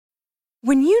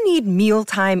When you need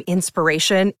mealtime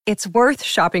inspiration, it's worth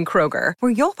shopping Kroger,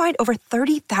 where you'll find over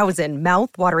 30,000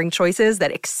 mouth-watering choices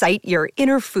that excite your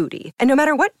inner foodie. And no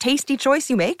matter what tasty choice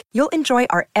you make, you'll enjoy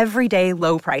our everyday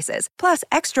low prices, plus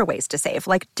extra ways to save,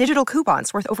 like digital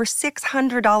coupons worth over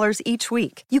 $600 each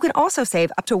week. You can also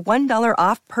save up to $1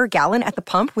 off per gallon at the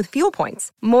pump with fuel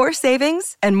points. More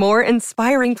savings and more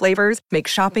inspiring flavors make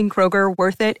shopping Kroger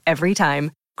worth it every time.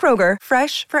 Kroger,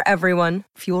 fresh for everyone.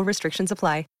 Fuel restrictions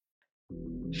apply.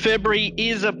 February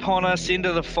is upon us,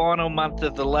 into the final month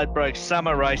of the Ladbroke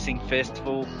Summer Racing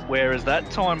Festival. Where has that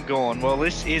time gone? Well,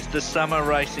 this is the Summer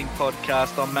Racing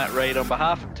Podcast. I'm Matt Reid on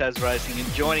behalf of Tas Racing,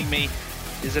 and joining me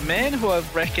is a man who I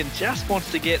reckon just wants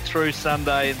to get through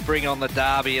Sunday and bring on the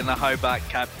Derby and the Hobart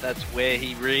Cup. That's where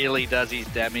he really does his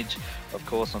damage. Of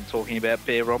course, I'm talking about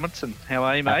Bear Robinson. How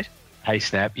are you, mate? Hey,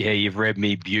 Snap. Yeah, you've read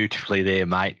me beautifully there,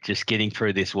 mate. Just getting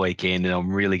through this weekend, and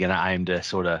I'm really going to aim to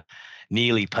sort of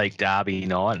nearly peak Derby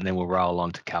night, and then we'll roll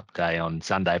on to Cup Day on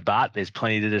Sunday. But there's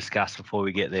plenty to discuss before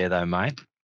we get there, though, mate.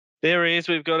 There is.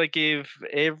 We've got to give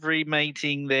every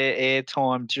meeting their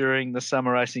airtime during the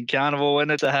Summer Racing Carnival, and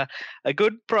it's a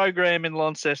good program in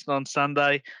Launceston on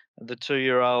Sunday. The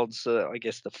 2-year-olds, I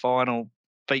guess the final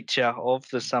feature of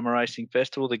the Summer Racing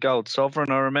Festival, the Gold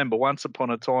Sovereign. I remember once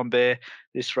upon a time, Bear,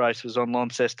 this race was on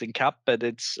Launceston Cup, but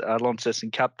it's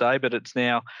Launceston Cup Day, but it's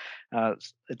now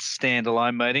it's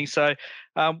standalone meeting. So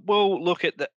we'll look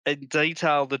at in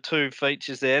detail the two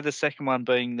features there. The second one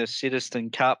being the Citizen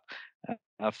Cup.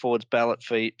 Ford's ballot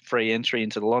free entry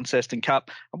into the Launceston Cup.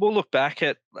 And we'll look back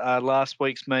at last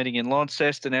week's meeting in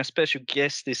Launceston. Our special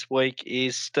guest this week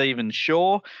is Stephen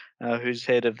Shaw, who's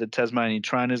head of the Tasmanian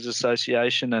Trainers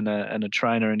Association and a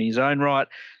trainer in his own right.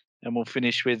 And we'll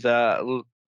finish with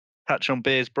touch on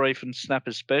Bear's brief and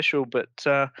Snapper's special.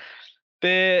 But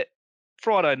Bear,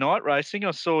 Friday night racing,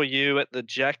 I saw you at the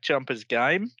Jack Jumpers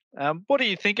game. What do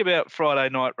you think about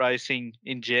Friday night racing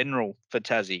in general for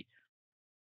Tassie?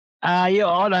 Yeah,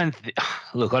 I don't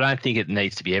think it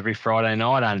needs to be every Friday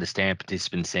night. I understand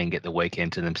participants then get the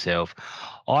weekend to themselves.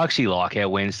 I actually like our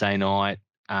Wednesday night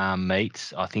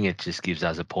meets. I think it just gives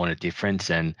us a point of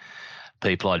difference, and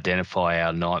people identify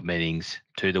our night meetings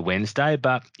to the Wednesday.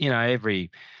 But, every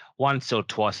once or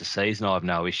twice a season I have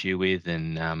no issue with.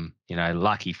 And,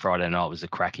 lucky Friday night was a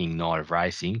cracking night of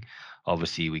racing.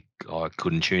 Obviously, I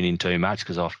couldn't tune in too much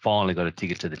because I finally got a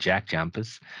ticket to the Jack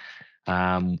Jumpers.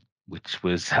 Which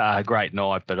was a great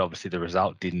night, but obviously the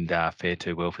result didn't fare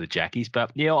too well for the Jackies.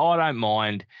 But, yeah, I don't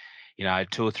mind,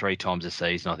 2 or 3 times a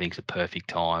season. I think it's a perfect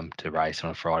time to race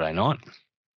on a Friday night.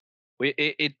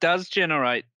 It does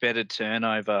generate better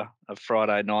turnover a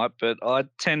Friday night, but I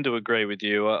tend to agree with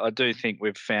you. I do think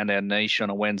we've found our niche on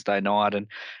a Wednesday night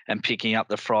and picking up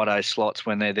the Friday slots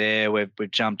when they're there.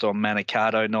 We've jumped on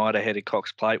Manikato night ahead of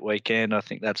Cox Plate weekend. I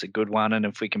think that's a good one, and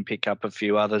if we can pick up a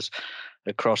few others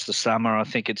across the summer, I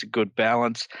think it's a good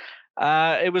balance.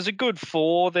 It was a good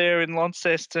 4 there in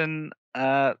Launceston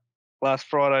last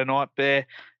Friday night, Bear.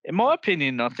 In my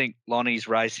opinion, I think Lonnie's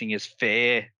racing as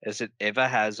fair as it ever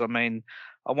has. I mean,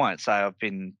 I won't say I've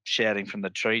been shouting from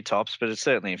the treetops, but it's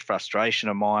certainly a frustration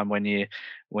of mine when you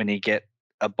get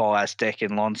a biased deck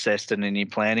in Launceston and you're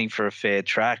planning for a fair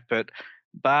track. But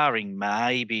barring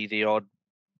maybe the odd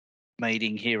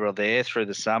meeting here or there through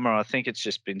the summer, I think it's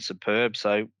just been superb.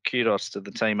 So kudos to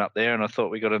the team up there, and I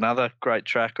thought we got another great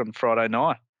track on Friday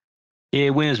night. Yeah,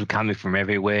 winners were coming from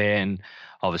everywhere, and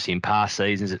obviously in past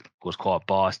seasons it was quite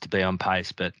biased to be on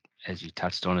pace, but as you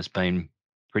touched on, it's been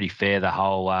pretty fair the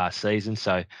whole season.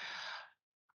 So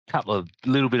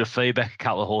little bit of feedback. A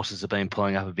couple of horses have been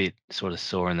pulling up a bit, sort of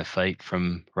sore in the feet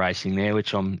from racing there,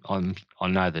 which I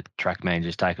know the track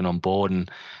manager's taken on board, and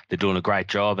they're doing a great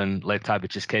job. And let's hope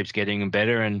it just keeps getting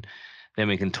better, and then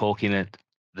we can talk in it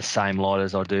the same light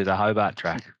as I do the Hobart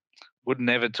track. Would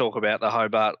never talk about the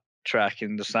Hobart track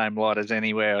in the same light as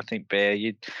anywhere. I think, Bear,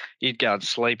 you'd go and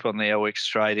sleep on the LX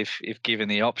straight if given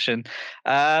the option.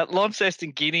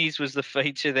 Launceston Guineas was the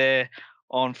feature there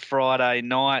on Friday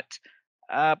night.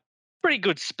 Pretty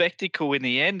good spectacle in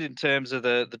the end in terms of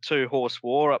the 2-horse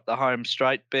war up the home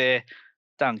straight, Bear.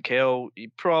 Dunkel, you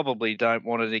probably don't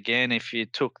want it again if you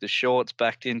took the shorts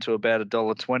backed into about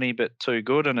 $1.20, but too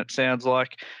good, and it sounds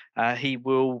like he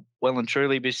will well and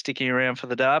truly be sticking around for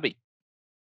the Derby.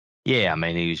 Yeah, I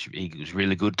mean, he was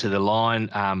really good to the line.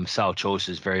 Sole Choice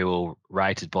is very well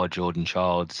rated by Jordan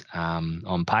Childs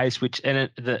on pace,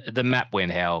 the map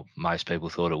went how most people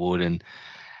thought it would, and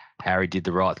Harry did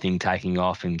the right thing taking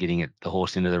off and getting the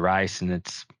horse into the race, and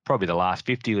it's probably the last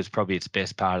 50 was probably its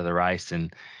best part of the race,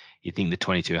 and you think the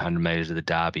 2,200 metres of the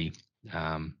Derby,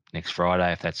 next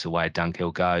Friday if that's the way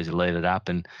Dunkhill goes. Lead it up,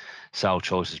 and Sole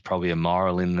Choice is probably a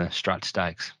moral in the Strut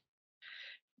Stakes.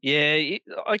 Yeah,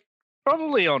 I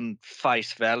probably on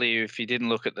face value, if you didn't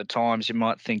look at the times, you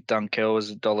might think Dunkel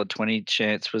was $1.20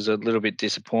 chance was a little bit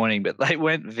disappointing, but they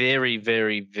went very,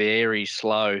 very, very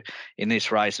slow in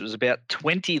this race. It was about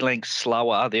 20 lengths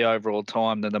slower, the overall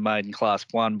time, than the maiden class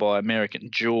won by American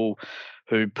Jewel,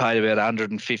 who paid about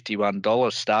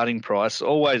 $151 starting price.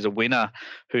 Always a winner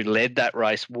who led that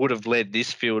race would have led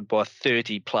this field by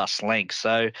 30 plus lengths.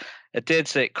 So a dead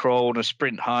set crawl and a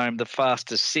sprint home. The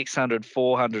fastest 600,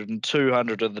 400 and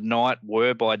 200 of the night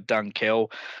were by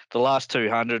Dunkel. The last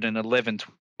 200 in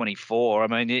 11:24. I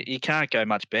mean, you can't go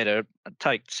much better.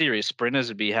 Serious sprinters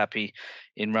would be happy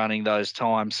in running those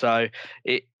times. So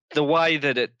the way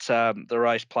that the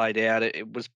race played out,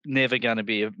 it was never going to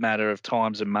be a matter of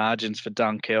times and margins for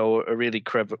Dunkel. A really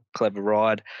clever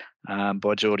ride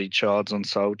by Geordie Childs on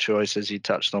Sole Choice, as you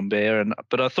touched on, Bear.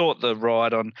 But I thought the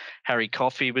ride on Harry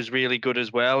Coffey was really good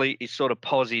as well. He sort of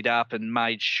posied up and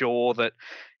made sure that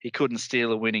he couldn't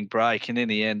steal a winning break. And in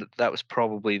the end, that was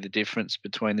probably the difference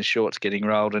between the shorts getting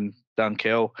rolled and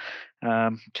Dunkel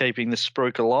keeping the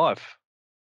spruik alive.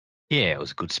 Yeah, it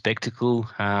was a good spectacle.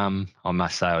 I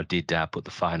must say I did put the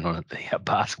phone on at the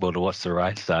basketball to watch the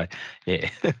race. So, yeah,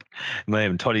 me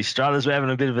and Toddy Struthers were having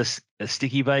a bit of a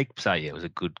sticky beak. So, yeah, it was a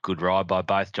good ride by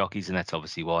both jockeys, and that's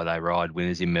obviously why they ride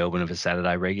winners in Melbourne of a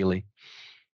Saturday regularly.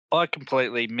 I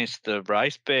completely missed the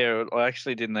race, Bear. I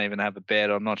actually didn't even have a bet.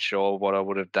 I'm not sure what I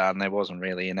would have done. There wasn't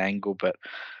really an angle, but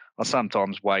I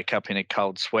sometimes wake up in a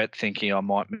cold sweat thinking I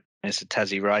might miss a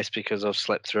Tassie race because I've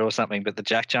slept through or something. But the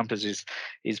Jack Jumpers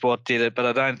is what did it. But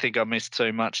I don't think I missed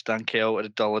too much. Dunkel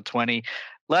at $1.20.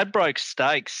 Ladbroke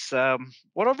Stakes.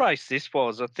 What a race this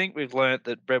was. I think we've learnt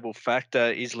that Rebel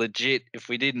Factor is legit. If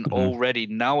we didn't already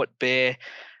know it, Bear.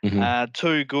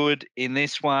 Too good in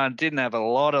this one. Didn't have a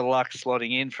lot of luck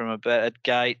slotting in from a bad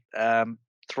gate.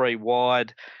 3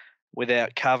 wide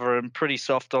without cover and pretty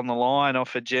soft on the line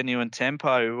off a genuine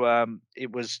tempo.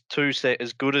 It was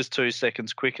as good as 2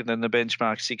 seconds quicker than the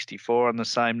benchmark 64 on the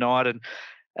same night, and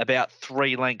about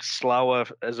 3 lengths slower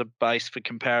as a base for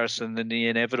comparison than the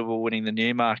Inevitable winning the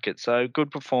Newmarket. So good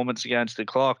performance against the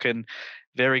clock and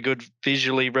very good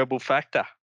visually Rebel Factor.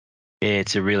 Yeah,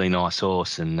 it's a really nice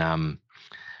horse, and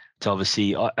it's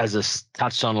obviously, as I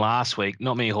touched on last week,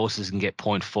 not many horses can get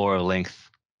 0.4 a length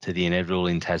to the Inevitable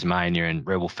in Tasmania, and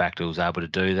Rebel Factor was able to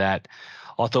do that.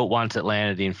 I thought once it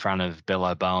landed in front of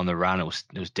Bello Bow on the run, it was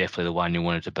definitely the one you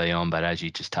wanted to be on. But as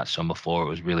you just touched on before, it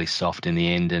was really soft in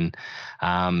the end, and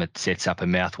it sets up a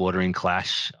mouth-watering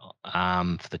clash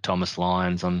for the Thomas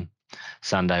Lions on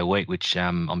Sunday week, which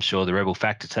I'm sure the Rebel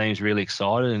Factor team is really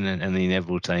excited, and the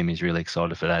Inevitable team is really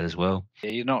excited for that as well.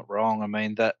 Yeah, you're not wrong. I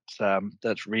mean, that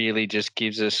really just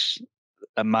gives us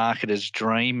a marketer's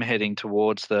dream heading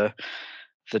towards the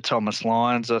Thomas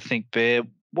Lions. I think Bear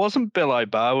wasn't Bello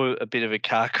Bow a bit of a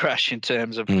car crash in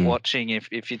terms of watching.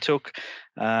 If you took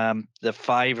the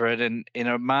favourite and in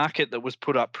a market that was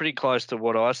put up pretty close to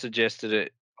what I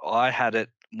suggested I had it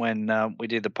when we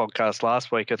did the podcast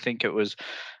last week. I think it was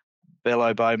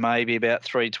Bello Bow maybe about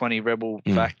 320, Rebel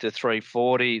Factor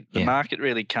 340. The market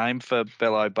really came for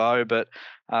Bello Bow, but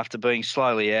after being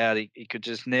slowly out, he could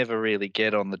just never really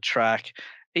get on the track.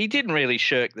 He didn't really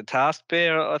shirk the task,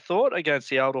 Bear, I thought, against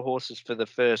the older horses for the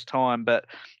first time. But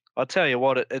I'll tell you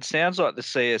what, it sounds like the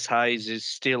CS Hayes is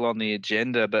still on the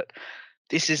agenda, but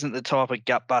this isn't the type of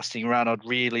gut-busting run I'd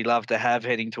really love to have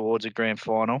heading towards a grand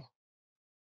final.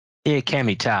 Yeah, it can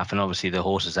be tough, and obviously the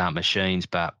horses aren't machines,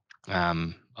 but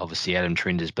obviously Adam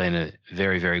Trinder's been a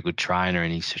very, very good trainer,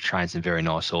 and he's trained some very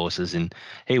nice horses, and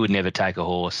he would never take a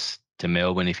horse to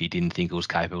Melbourne if he didn't think it was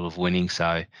capable of winning.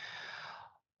 So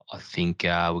I think we've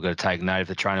got to take note. If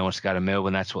the trainer wants to go to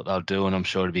Melbourne, that's what they'll do, and I'm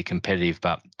sure it'll be competitive.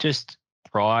 But just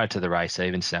prior to the race,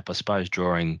 even Snap, I suppose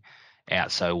drawing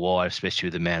out so wide, especially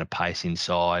with the amount of pace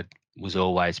inside, was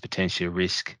always potentially a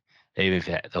risk, even if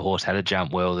the horse had a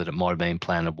jump well, that it might have been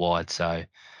planted wide. So,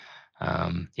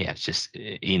 it's just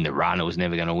in the run, it was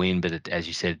never going to win. But as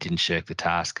you said, it didn't shirk the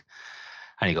task.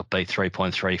 Only got beat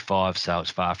 3.35, so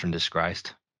it's far from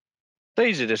disgraced. It's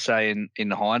easy to say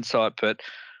in hindsight, but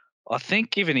I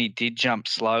think given he did jump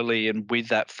slowly and with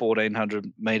that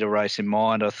 1,400-metre race in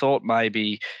mind, I thought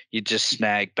maybe you'd just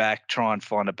snag back, try and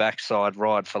find a backside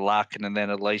ride for luck, and then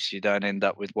at least you don't end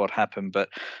up with what happened. But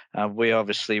we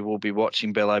obviously will be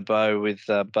watching Bello Bow with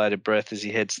bated breath as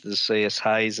he heads to the CS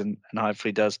Hayes and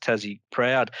hopefully does Tassie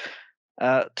proud.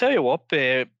 Tell you what,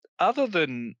 Bear, other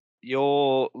than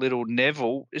your little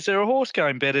Neville, is there a horse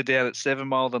going better down at 7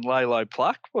 Mile than Lalo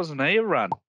Pluck? Wasn't he a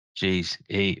run? Geez,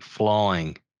 he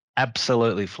flying.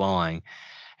 Absolutely flying.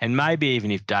 And maybe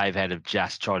even if Dave had have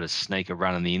just tried to sneak a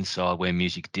run on the inside where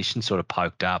Music Edition sort of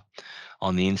poked up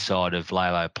on the inside of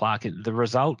Lalo Pluck, the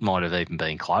result might have even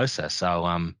been closer. So,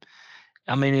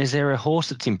 I mean, is there a horse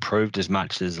that's improved as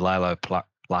much as Lalo Pluck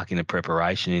in the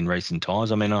preparation in recent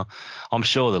times? I mean, I'm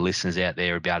sure the listeners out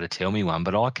there would be able to tell me one,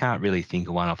 but I can't really think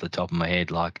of one off the top of my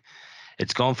head. Like,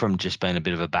 it's gone from just being a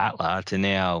bit of a battler to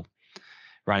now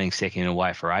running second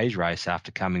away for age race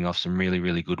after coming off some really,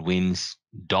 really good wins,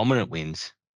 dominant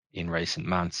wins in recent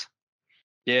months.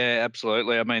 Yeah,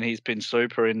 absolutely. I mean, he's been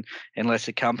super in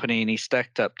lesser company, and he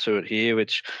stacked up to it here,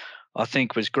 which I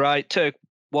think was great. Turk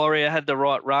Warrior had the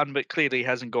right run, but clearly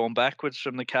hasn't gone backwards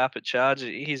from the carpet charge.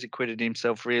 He's acquitted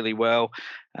himself really well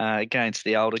against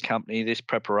the older company this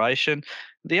preparation.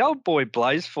 The old boy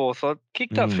Blazeforth, I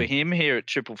kicked up for him here at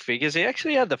triple figures. He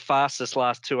actually had the fastest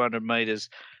last 200 metres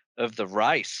of the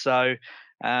race. So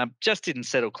just didn't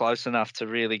settle close enough to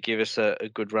really give us a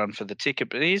good run for the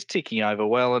ticket, but he's ticking over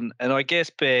well. And I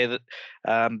guess, Bear,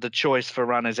 that the choice for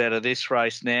runners out of this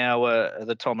race now are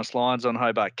the Thomas Lyons on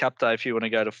Hobart Cup Day if you want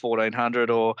to go to 1400,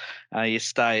 or you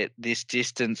stay at this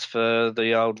distance for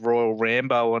the old Royal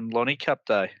Rambo on Lonnie Cup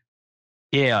Day.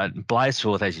 Yeah,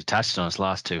 Blazeforth, as you touched on, his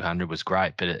last 200 was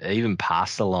great, but even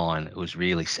past the line, it was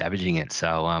really savaging it.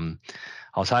 So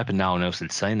I was hoping no one else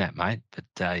had seen that, mate,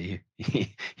 but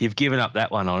you've given up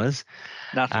that one on us.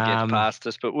 Nothing gets past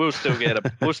us, but we'll still get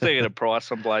a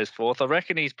price on Blazeforth. I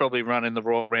reckon he's probably running the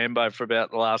Royal Rambo for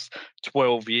about the last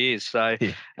 12 years, so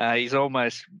he's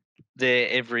almost there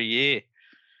every year.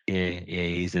 Yeah,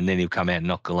 he is, and then he'll come out and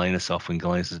knock Galenas off when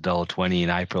Galenas is $1.20 in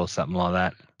April or something like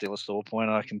that. Still a sore point,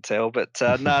 I can tell. But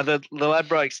no, the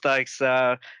Ladbroke Stakes,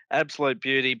 absolute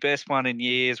beauty, best one in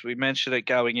years. We mentioned it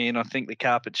going in. I think the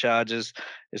carpet charges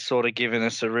is sort of giving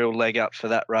us a real leg up for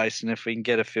that race, and if we can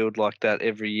get a field like that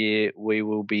every year, we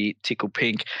will be tickle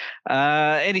pink.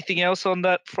 Anything else on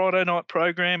that Friday night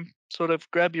program sort of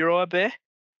grab your eye, Bear?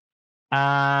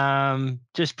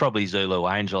 Just probably Zulu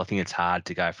Angel. I think it's hard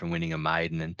to go from winning a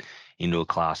maiden and into a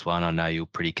Class 1. I know you're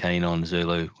pretty keen on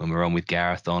Zulu when we were on with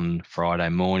Gareth on Friday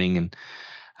morning, and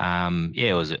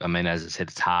it was. I mean, as I said,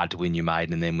 it's hard to win your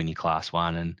maiden and then win your Class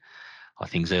 1, and I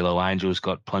think Zulu Angel's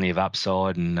got plenty of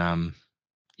upside. And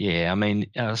I mean,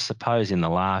 I suppose in the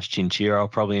last Chinchilla will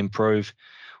probably improve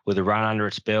with a run under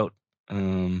its belt. But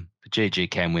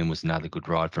GG Can Win was another good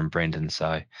ride from Brendan,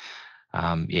 so.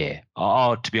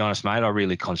 To be honest, mate, I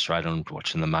really concentrated on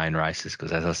watching the main races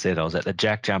because, as I said, I was at the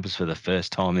Jack Jumpers for the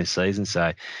first time this season.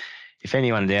 So if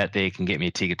anyone out there can get me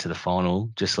a ticket to the final,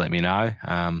 just let me know.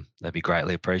 That'd be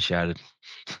greatly appreciated.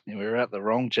 Yeah, we were at the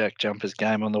wrong Jack Jumpers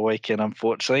game on the weekend,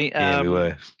 unfortunately. Yeah, we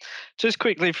were. Just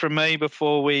quickly from me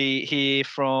before we hear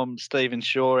from Stephen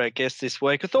Shaw, our guest this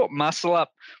week, I thought Muscle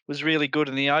Up was really good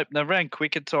in the opener, ran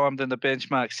quicker time than the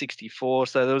benchmark 64,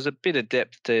 so there was a bit of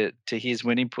depth to his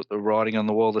winning, put the writing on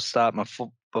the wall to start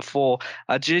before.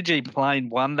 GG Plain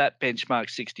won that benchmark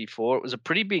 64. It was a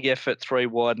pretty big effort, 3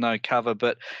 wide, no cover,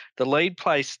 but the lead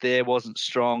place there wasn't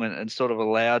strong and sort of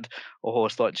allowed a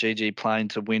horse like GG Plain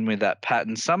to win with that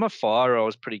pattern. Summer Fire I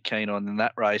was pretty keen on in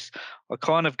that race. I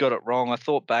kind of got it wrong. I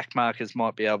thought backmarkers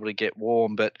might be able to get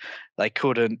warm, but they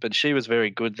couldn't. But she was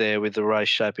very good there with the race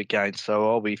shape against, so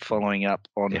I'll be following up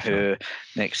on her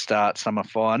next start, Summer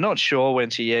Fire. Not sure when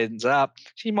she ends up.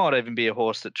 She might even be a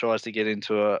horse that tries to get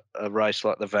into a race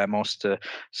like the Vamos to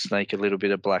sneak a little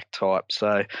bit of black type,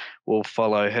 so we'll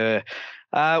follow her.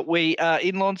 We are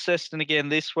in Launceston again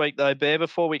this week, though, Bear.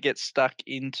 Before we get stuck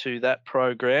into that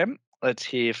program, let's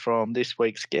hear from this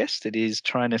week's guest. It is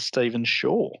trainer Stephen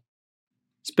Shaw.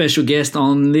 Special guest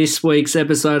on this week's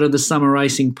episode of the Summer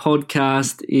Racing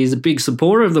Podcast is a big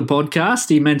supporter of the podcast.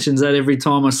 He mentions that every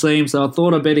time I see him, so I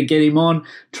thought I'd better get him on.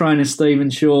 Trainer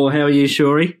Stephen Shaw, how are you,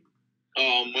 Shawry?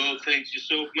 Oh, well, thanks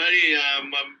yourself, matey.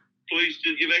 I'm pleased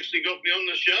that you've actually got me on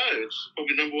the show. It's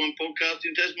probably number one podcast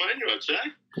in Tasmania, I'd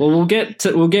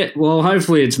say. Well,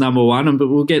 hopefully it's number one, but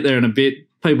we'll get there in a bit.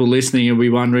 People listening will be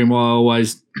wondering why I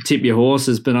always tip your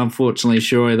horses, but unfortunately,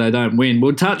 sure, they don't win.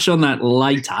 We'll touch on that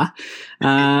later.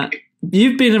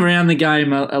 You've been around the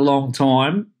game a long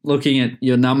time, looking at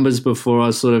your numbers before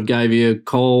I sort of gave you a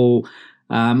call,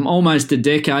 almost a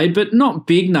decade, but not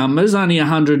big numbers, only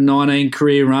 119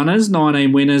 career runners,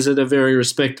 19 winners at a very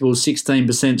respectable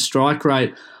 16% strike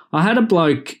rate. I had a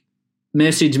bloke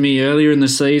message me earlier in the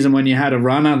season when you had a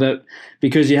runner that,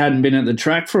 because you hadn't been at the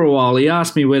track for a while, he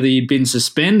asked me whether you'd been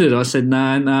suspended. I said,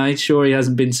 no, sure he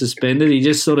hasn't been suspended. He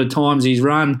just sort of times his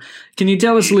run. Can you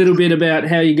tell us a little bit about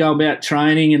how you go about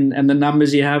training and the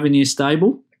numbers you have in your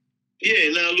stable?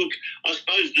 Yeah, no, look, I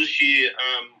suppose this year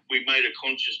we made a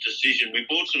conscious decision. We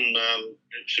bought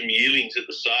some yearlings at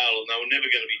the sale, and they were never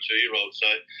going to be 2-year-olds.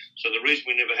 So the reason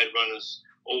we never had runners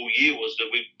all year was that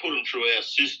we put them through our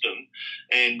system,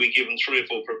 and we give them 3 or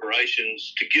 4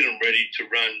 preparations to get them ready to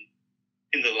run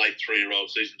in the late 3-year-old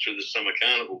season through the summer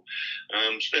carnival.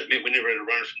 So that meant we never had a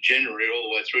runner from January all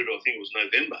the way through to, I think it was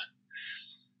November.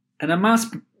 And it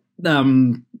must,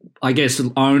 I guess,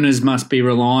 owners must be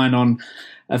relying on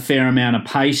a fair amount of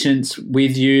patience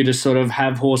with you to sort of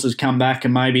have horses come back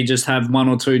and maybe just have 1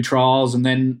 or 2 trials and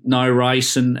then no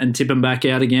race and tip them back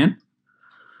out again?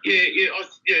 Yeah.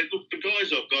 Look, the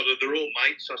guys I've got, they're all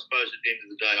mates. I suppose at the end of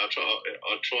the day, I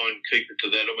try and keep it to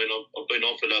that. I mean, I've been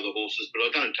offered other horses, but I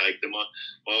don't take them. I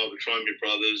either try my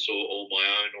brothers or my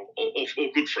own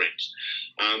or good friends.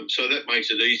 So that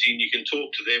makes it easy, and you can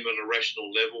talk to them on a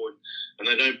rational level, and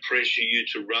they don't pressure you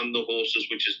to run the horses,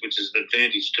 which is an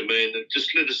advantage to me. And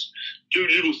just let us do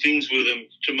little things with them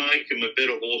to make them a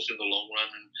better horse in the long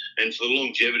run, and for the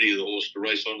longevity of the horse to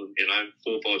race on,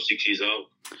 4, 5, 6 years old.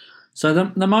 So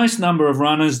the most number of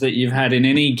runners that you've had in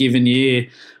any given year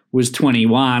was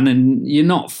 21, and you're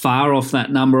not far off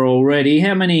that number already.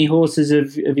 How many horses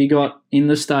have you got in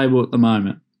the stable at the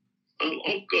moment?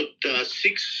 I've got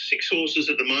six horses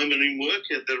at the moment in work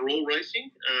that are all racing,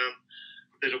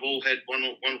 that have all had one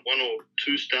or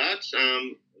 2 starts.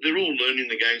 They're all learning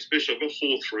the game, especially I've got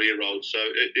 4 3-year-olds, so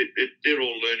they're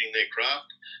all learning their craft.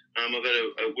 I've had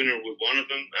a winner with one of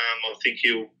them. I think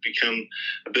he'll become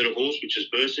a better horse, which is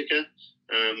Berserker.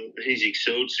 He's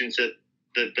excelled since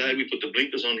that day. We put the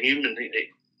blinkers on him, and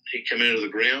he came out of the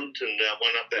ground and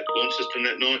won up that Launceston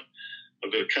that night.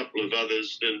 I've got a couple of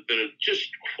others that are just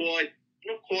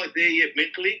not quite there yet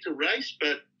mentally to race,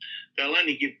 but they'll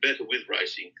only get better with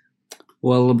racing.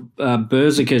 Well,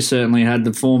 Berserker certainly had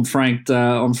the form franked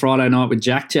on Friday night with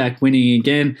Jack winning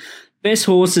again. Best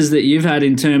horses that you've had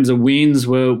in terms of wins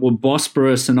were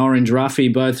Bosporus and Orange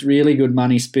Ruffy, both really good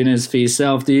money spinners for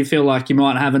yourself. Do you feel like you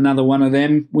might have another one of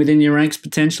them within your ranks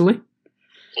potentially?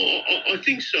 I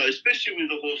think so, especially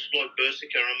with a horse like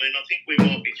Berserker. I mean, I think we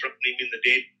might be throwing him in the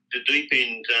deep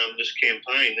end this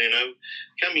campaign.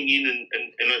 Coming in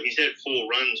and he's had 4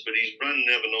 runs, but his run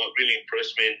the other night really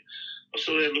impressed me. I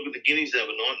saw that look at the Guineas the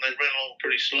other night, and they ran along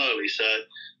pretty slowly. So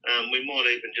we might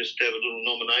even just have a little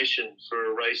nomination for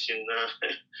a race in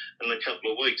a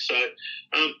couple of weeks. So,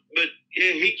 but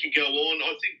yeah, he can go on.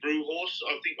 I think Brew Horse.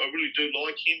 I really do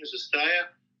like him as a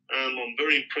stayer. I'm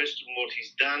very impressed with what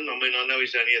he's done. I mean, I know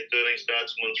he's only had 13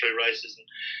 starts and won 3 races, and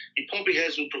he probably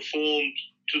hasn't performed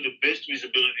to the best of his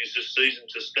abilities this season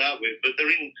to start with. But they're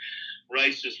in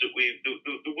races that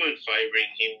weren't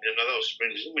favouring him. They were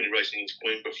sprinters. When he's racing against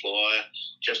Queenborough Flyer,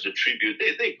 Just a Tribute,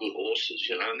 they're good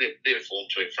horses, and they're form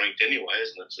to be franked anyway,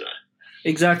 isn't it? So.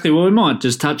 Exactly. Well, we might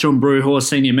just touch on Brew Horse.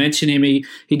 Seeing you mention him,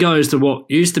 he goes to what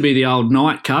used to be the old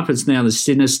Night Cup. It's now the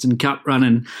Siniston Cup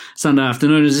running Sunday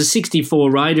afternoon. As a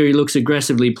 64 raider, he looks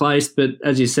aggressively placed, but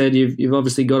as you said, you've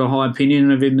obviously got a high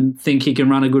opinion of him and think he can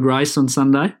run a good race on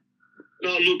Sunday.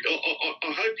 No, look,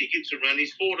 I hope he gets a run.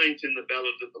 He's 14th in the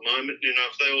ballot at the moment.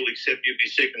 If they all accept, he'll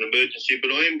be second emergency. But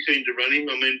I am keen to run him.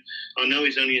 I mean, I know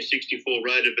he's only a 64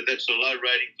 raider, but that's a low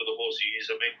rating for the horse he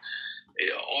is. I mean,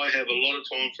 I have a lot of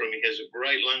time for him. He has a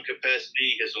great lung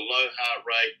capacity. He has a low heart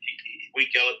rate. We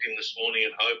galloped him this morning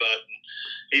at Hobart,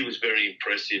 and he was very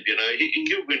impressive.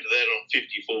 He'll win to that on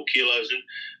 54 kilos. And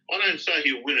I don't say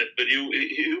he'll win it, but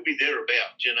he'll be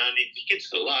thereabouts, And if he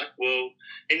gets the luck, well,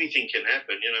 anything can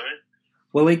happen,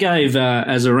 Well, he gave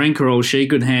Azarenka all she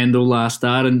could handle last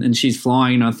start, and she's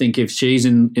flying. I think if she's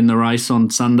in the race on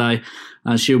Sunday,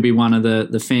 she'll be one of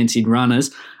the fancied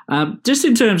runners. Just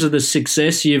in terms of the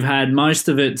success you've had, most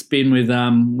of it's been with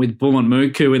Bullet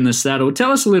Muku in the saddle.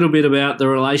 Tell us a little bit about the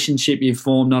relationship you've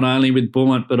formed, not only with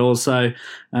Bullet, but also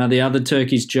the other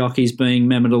Turkish jockeys being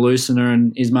Mehmet Alusina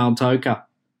and Ismail Toka.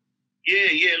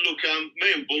 Yeah. Look,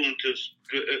 me and Bullet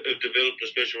have developed a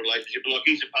special relationship. Like,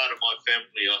 he's a part of my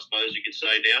family, I suppose you could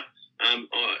say now.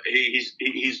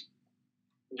 His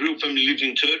real family lives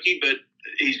in Turkey, but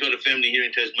he's got a family here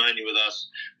in Tasmania with us,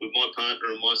 with my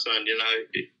partner and my son.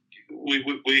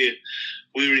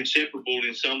 We're inseparable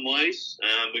in some ways.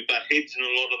 We butt heads in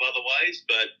a lot of other ways,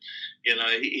 but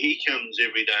he comes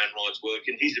every day and rides work,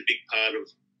 and he's a big part of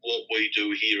what we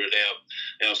do here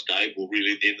at our stable.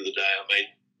 Really, at the end of the day, I mean,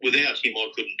 without him,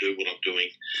 I couldn't do what I'm doing.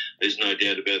 There's no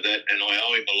doubt about that, and I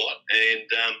owe him a lot. And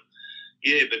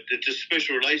but it's a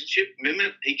special relationship.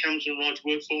 Mehmet, he comes and rides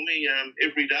work for me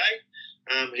every day.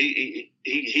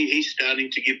 He's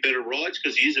starting to get better rides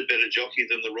because he is a better jockey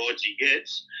than the rides he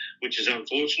gets, which is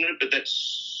unfortunate, but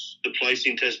that's the place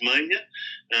in Tasmania.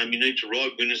 You need to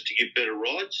ride winners to get better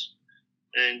rides.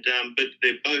 And but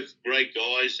they're both great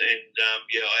guys, and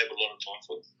I have a lot of time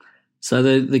for them. So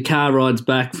the car rides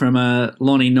back from a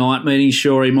Lonnie Knight meeting.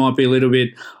 Sure, he might be a little bit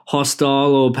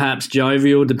hostile or perhaps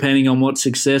jovial, depending on what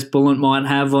success Bullen might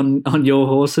have on your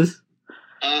horses.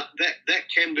 That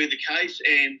can be the case,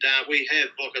 and we have,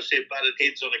 like I said, butted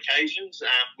heads on occasions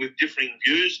with differing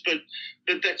views, but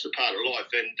that's a part of life,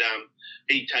 and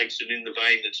he takes it in the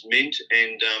vein that's meant,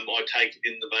 and I take it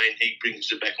in the vein he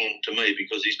brings it back on to me,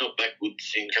 because he's not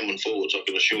backwards in coming forwards, I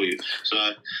can assure you. So,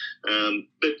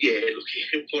 but yeah, look,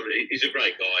 he's a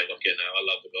great guy. Like, I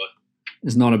love the guy.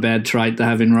 It's not a bad trait to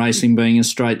have in racing, being a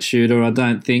straight shooter, I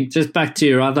don't think. Just back to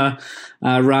your other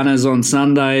runners on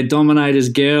Sunday. Dominator's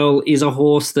Girl is a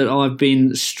horse that I've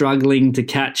been struggling to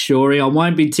catch, Shorey. I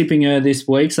won't be tipping her this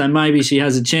week, so maybe she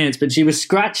has a chance, but she was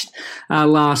scratched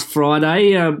last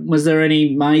Friday. Was there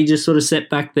any major sort of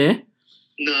setback there?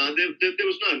 No, there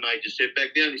was no major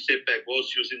setback. The only setback was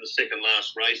she was in the second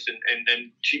last race, and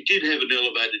then she did have an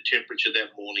elevated temperature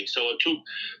that morning, so I took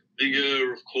the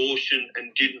year of caution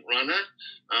and didn't run her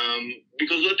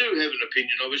because I do have an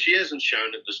opinion of her. She hasn't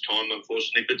shown at this time,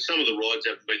 unfortunately, but some of the rides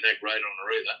haven't been that great on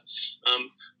her either.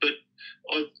 But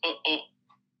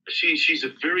she's a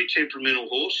very temperamental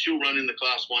horse. She'll run in the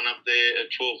Class 1 up there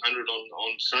at 1,200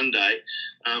 on Sunday.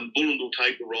 Bullen will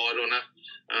take a ride on her.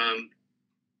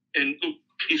 And look,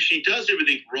 if she does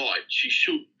everything right, she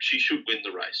should win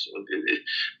the race.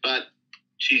 But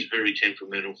she's very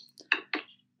temperamental.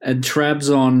 And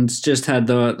Trabzon's just had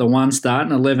the one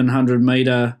start, an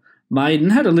 1,100-metre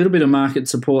maiden, had a little bit of market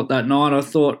support that night. I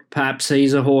thought perhaps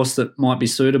he's a horse that might be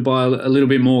suited by a little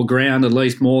bit more ground, at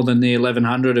least more than the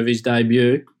 1,100 of his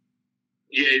debut.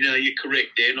 Yeah, no, you're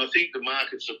correct, Dan. I think the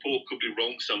market support could be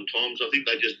wrong sometimes. I think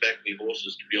they just back me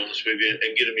horses, to be honest with you,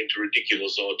 and get them into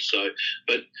ridiculous odds. So,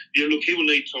 but look, he will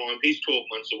need time. He's 12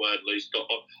 months away at least.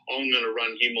 I'm going to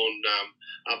run him on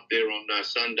up there on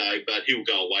Sunday, but he'll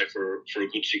go away for a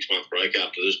good 6-month break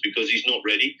after this because he's not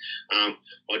ready. I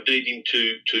need him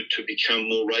to become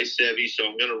more race savvy, so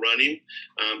I'm going to run him.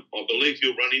 I believe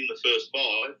he'll run in the first 5.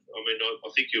 I mean, I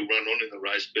think he'll run on in the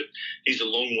race, but he's a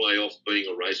long way off being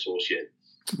a racehorse yet.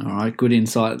 All right, good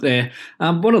insight there.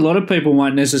 What a lot of people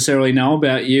won't necessarily know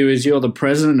about you is you're the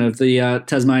president of the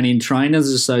Tasmanian Trainers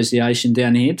Association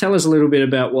down here. Tell us a little bit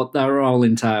about what that role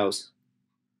entails.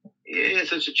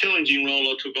 Yes, it's a challenging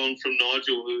role I took on from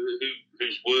Nigel,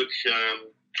 whose work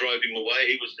drove him away.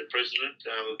 He was the president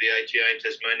of the ATA in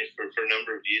Tasmania for a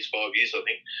number of years, 5 years, I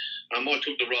think. I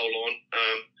took the role on.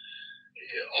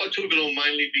 I took it on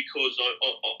mainly because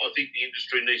I think the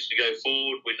industry needs to go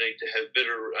forward. We need to have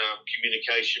better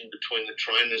communication between the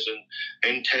trainers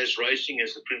and Tas Racing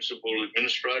as the principal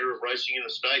administrator of racing in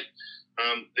the state.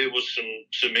 There was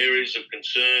some areas of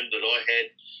concern that I had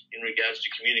in regards to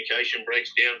communication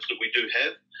breakdowns that we do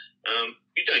have.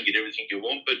 You don't get everything you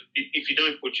want, but if you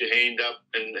don't put your hand up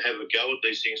and have a go at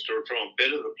these things to try and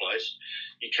better the place,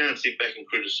 you can't sit back and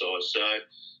criticise. So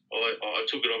I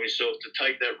took it on myself to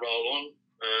take that role on.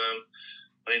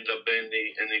 I ended up being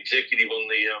an executive on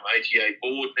the ATA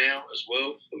board now as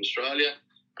well of Australia,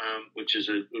 which is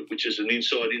an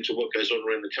insight into what goes on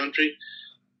around the country.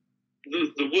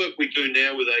 The work we do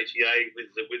now with ATA,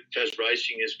 with Tas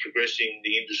Racing, is progressing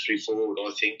the industry forward,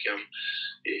 I think.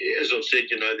 As I've said,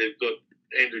 they've got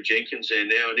Andrew Jenkins there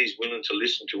now, and he's willing to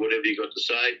listen to whatever you got to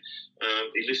say.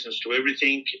 He listens to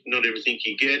everything, not everything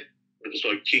you get. It's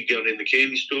like a kid going in the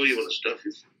candy store. You want to stuff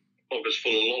his pockets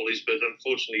full of lollies, but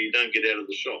unfortunately you don't get out of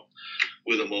the shop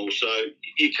with them all. So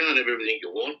you can't have everything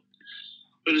you want.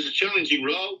 But it's a challenging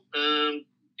role.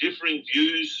 Differing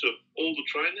views of all the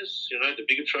trainers, the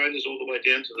bigger trainers all the way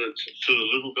down to the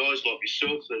little guys like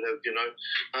yourself that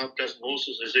have, half dozen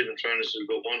horses. There's even trainers who've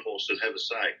got one horse that have a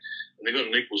say. And they've got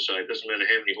an equal say. It doesn't matter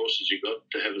how many horses you've got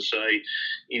to have a say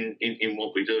in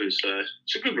what we do. So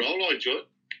it's a good role. I enjoy it.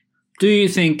 Do you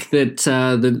think that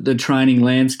the training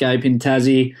landscape in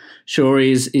Tassie, sure,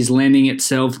 is lending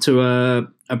itself to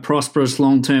a prosperous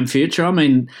long-term future? I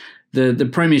mean, the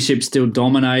premiership's still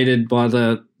dominated by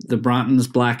the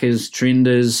Bruntons, Blackers,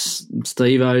 Trinders,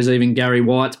 Steve-O's, even Gary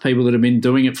White's, people that have been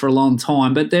doing it for a long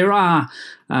time. But there are,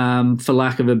 for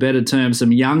lack of a better term,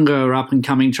 some younger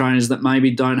up-and-coming trainers that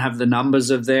maybe don't have the numbers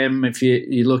of them. If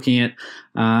you're looking at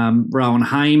Rowan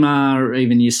Hamer, or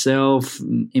even yourself,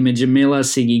 Imogen Miller,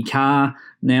 Siggy Carr,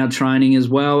 now training as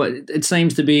well. It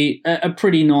seems to be a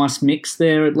pretty nice mix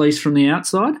there, at least from the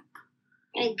outside.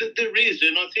 Oh, there is,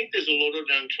 and I think there's a lot of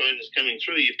young trainers coming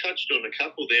through. You've touched on a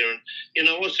couple there, and,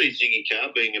 I see Ziggy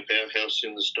Carr being a powerhouse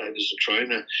in the state as a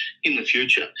trainer in the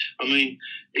future. I mean,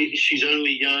 she's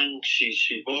only young, she's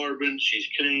vibrant, she's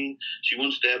keen, she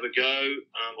wants to have a go.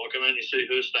 I can only see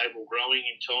her stable growing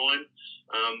in time.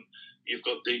 You've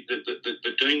got the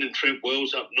Dean and Trent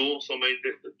Wells up north. I mean,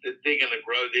 they're going to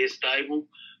grow their stable.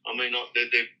 I mean,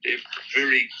 they're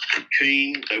very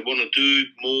keen. They want to do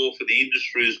more for the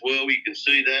industry as well. You can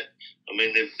see that. I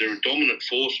mean, they're a dominant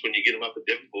force when you get them up at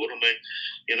Devonport. I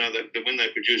mean, when they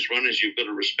produce runners, you've got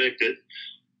to respect it.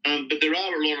 But there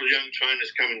are a lot of young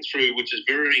trainers coming through, which is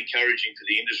very encouraging for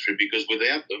the industry, because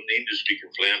without them, the industry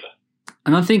can flounder.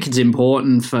 And I think it's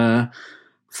important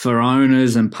for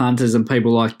owners and punters and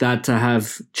people like that to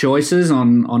have choices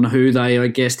on who they, I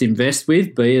guess, invest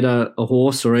with, be it a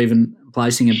horse or even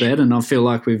placing a bet. And I feel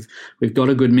like we've got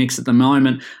a good mix at the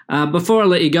moment. Before I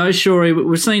let you go, Shorey,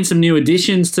 we've seen some new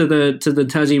additions to the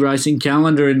Tassie racing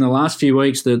calendar in the last few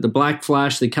weeks, the Black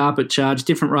Flash, the Carpet Charge,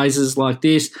 different races like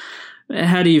this.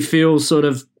 How do you feel sort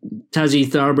of Tassie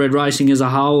thoroughbred racing as a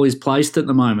whole is placed at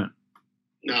the moment?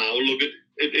 No, look,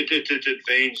 it's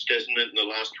advanced, hasn't it, in the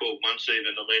last 12 months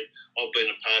even. I mean, I've been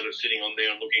a part of sitting on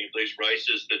there and looking at these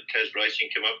races that Tas Racing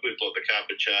come up with, like the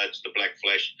Carpet Charge, the Black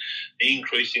Flash, the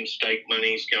increase in stake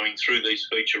monies going through these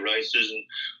feature races, and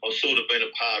I've sort of been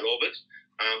a part of it,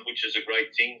 which is a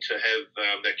great thing to have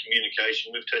that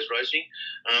communication with Tas Racing.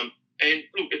 And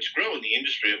look, it's growing the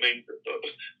industry. I mean,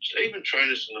 even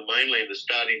trainers from the mainland are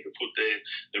starting to put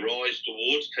their eyes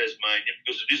towards Tasmania,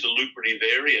 because it is a lucrative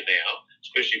area now,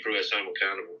 especially for our summer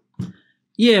carnival.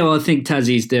 Yeah, well, I think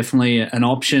Tassie is definitely an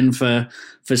option for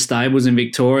stables in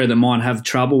Victoria that might have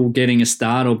trouble getting a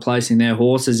start or placing their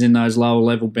horses in those lower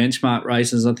level benchmark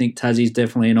races. I think Tassie is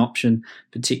definitely an option,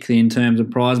 particularly in terms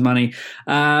of prize money.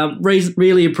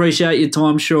 Really appreciate your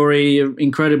time, Shorey. You're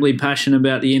incredibly passionate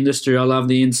about the industry. I love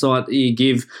the insight that you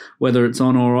give, whether it's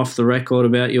on or off the record,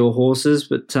 about your horses.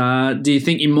 But do you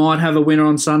think you might have a winner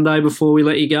on Sunday before we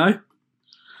let you go?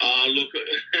 Look,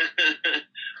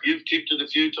 you've tipped it a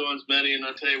few times, Matty, and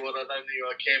I tell you what, I don't think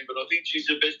I can, but I think she's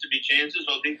the best of your chances.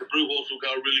 I think the Brew Horse will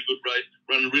go a really good race,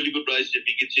 run a really good race if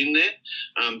he gets in there.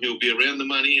 He'll be around the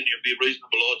money and he'll be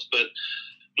reasonable odds. But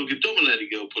look, if Dominating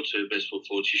Girl puts her best foot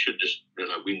forward, she should just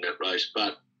win that race.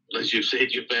 But as you've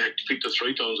said, you've picked her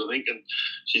 3 times, I think, and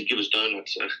she's give us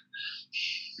donuts. So.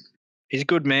 He's a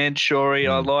good man, Shorey.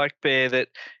 I like Bear that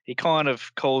he kind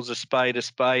of calls a spade,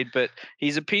 but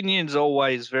his opinion's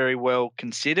always very well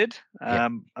considered.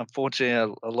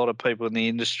 Unfortunately, a lot of people in the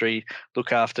industry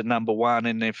look after number one,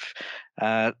 and if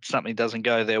something doesn't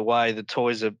go their way, the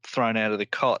toys are thrown out of the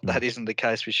cot. That isn't the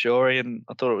case with Shorey, and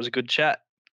I thought it was a good chat.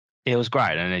 Yeah, it was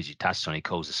great. And as you touched on, he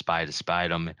calls a spade.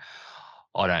 I mean,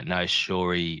 I don't know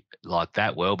Shorey like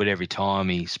that well, but every time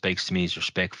he speaks to me, he's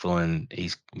respectful and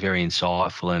he's very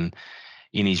insightful, and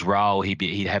in his role,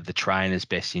 he'd have the trainers'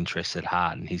 best interests at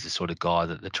heart, and he's the sort of guy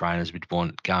that the trainers would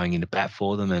want going into bat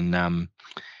for them. And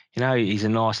he's a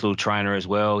nice little trainer as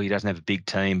well. He doesn't have a big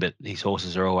team, but his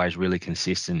horses are always really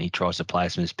consistent. He tries to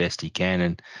place them as best he can,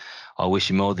 and I wish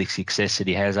him all the success that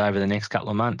he has over the next couple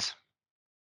of months.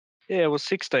 Yeah, well,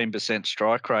 16%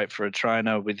 strike rate for a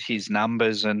trainer with his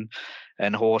numbers and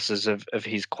horses of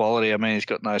his quality. I mean, he's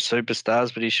got no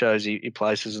superstars, but he shows he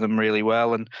places them really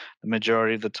well, and the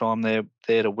majority of the time they're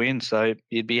there to win. So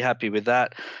you'd be happy with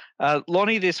that.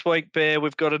 Lonnie, this week, Bear,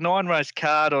 we've got a 9-race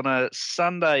card on a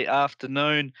Sunday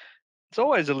afternoon. It's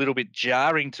always a little bit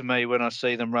jarring to me when I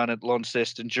see them run at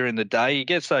Launceston during the day. You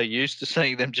get so used to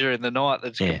seeing them during the night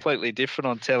that's completely different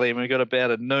on telly. And we've got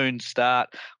about a noon start,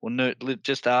 or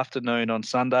just after noon on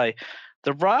Sunday.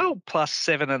 The rail plus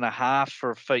 7.5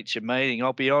 for a feature meeting,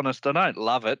 I'll be honest, I don't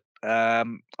love it. I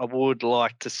would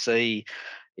like to see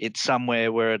it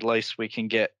somewhere where at least we can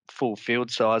get full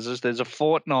field sizes. There's a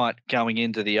fortnight going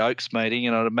into the Oaks meeting,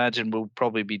 and I'd imagine we'll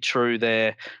probably be true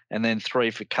there, and then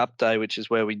 3 for Cup Day, which is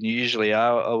where we usually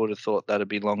are. I would have thought that'd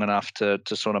be long enough to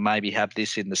sort of maybe have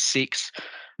this in the 6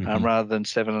 rather than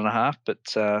 7.5.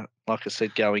 But like I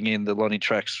said, going in, the Lonnie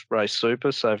Tracks race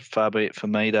super, so far be it for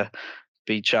me to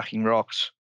be chucking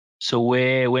rocks. So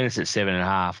when it's at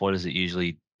 7.5, what does it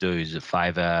usually do? Does it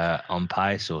favour on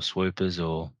pace or swoopers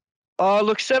or? Oh,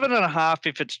 look, 7.5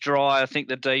 if it's dry. I think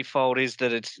the default is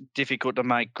that it's difficult to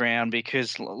make ground,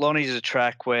 because Lonnie's a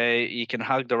track where you can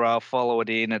hug the rail, follow it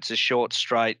in. It's a short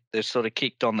straight. They're sort of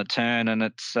kicked on the turn, and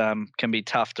it's can be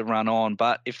tough to run on.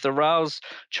 But if the rails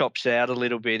chops out a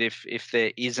little bit, if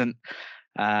there isn't,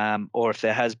 or if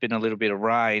there has been a little bit of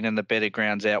rain and the better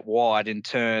ground's out wide in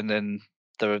turn, then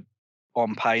the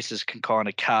on paces can kind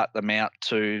of cart them out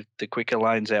to the quicker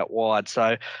lanes out wide.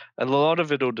 So a lot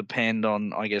of it will depend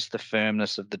on, I guess, the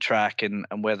firmness of the track and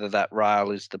whether that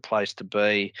rail is the place to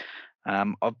be.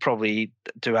 I probably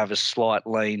do have a slight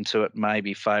lean to it,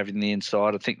 maybe favouring the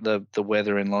inside. I think the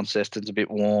weather in Launceston's a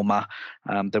bit warmer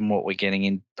than what we're getting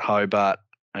in Hobart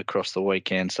across the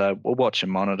weekend. So we'll watch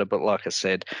and monitor. But like I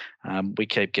said, we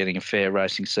keep getting a fair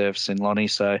racing service in Lonnie,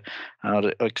 so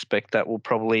I'd expect that will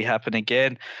probably happen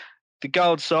again. The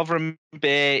Gold Sovereign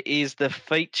Bear is the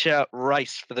feature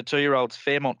race for the 2-year-olds.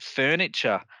 Fairmont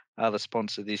Furniture are the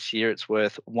sponsor this year. It's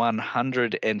worth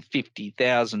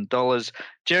 $150,000.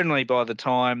 Generally, by the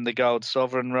time the Gold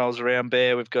Sovereign rolls around,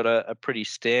 Bear, we've got a pretty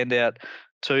standout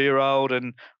 2-year-old,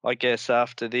 and I guess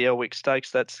after the Elwick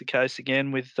Stakes, that's the case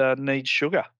again with Need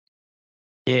Sugar.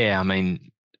 Yeah, I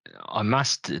mean, I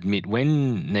must admit,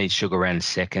 when Need Sugar ran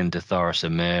second to Thoris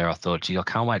Amur, I thought, gee, I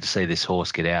can't wait to see this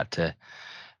horse get out to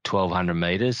 1,200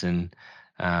 metres, and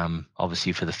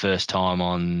obviously for the first time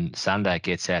on Sunday it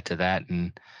gets out to that,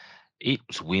 and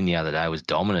its win the other day was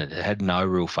dominant. It had no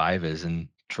real favours, and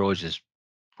Troy just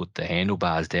put the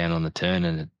handlebars down on the turn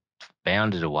and it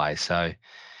bounded away. So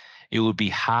it would be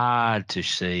hard to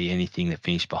see anything that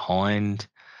finished behind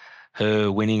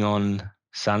her winning on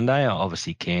Sunday.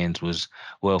 Obviously, Cairns was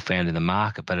well found in the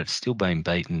market, but it's still been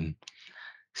beaten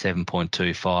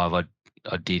 7.25.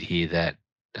 I did hear that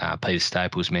Peter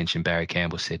Staples mentioned, Barry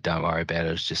Campbell said, don't worry about it.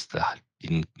 It was just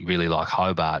didn't really like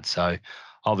Hobart. So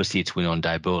obviously its win on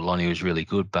debut at Lonnie was really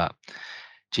good, but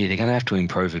gee, they're going to have to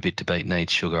improve a bit to beat Need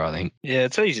Sugar, I think. Yeah,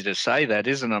 it's easy to say that,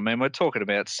 isn't it? I mean, we're talking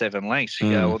about 7 lengths.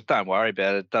 You go, well, don't worry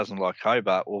about it. It doesn't like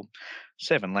Hobart. Well,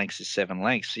 7 lengths is 7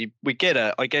 lengths. We get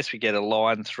a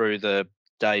line through the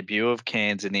debut of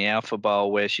Cairns in the Alpha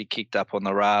Bowl where she kicked up on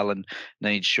the rail and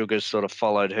Need Sugar sort of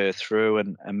followed her through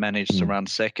and managed to run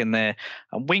second there.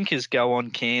 Winkers go on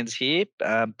Cairns here.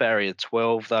 Barrier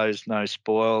 12, those no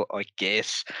spoil, I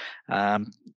guess.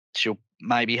 She'll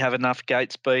maybe have enough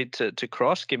gate speed to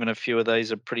cross, given a few of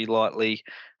these are pretty lightly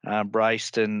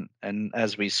raced. And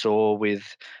as we saw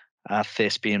with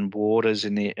Thespian Waters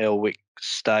in the Elwick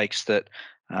Stakes, that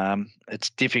it's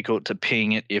difficult to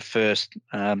ping at your first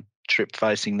trip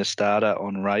facing the starter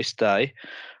on race day.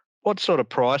 What sort of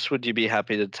price would you be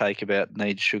happy to take about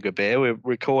Need Sugar Bear? We're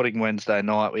recording Wednesday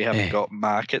night. We haven't got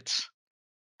markets.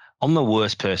 I'm the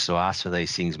worst person to ask for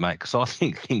these things, mate, because I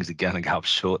think things are going to go up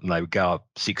short and they go up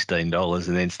 $16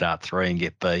 and then start 3 and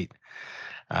get beat.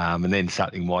 And then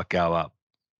something might go up,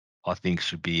 I think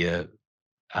should be a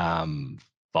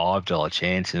 $5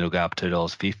 chance and it'll go up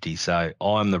 $2.50. So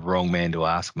I'm the wrong man to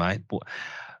ask, mate.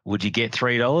 Would you get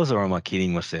 $3 or am I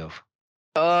kidding myself?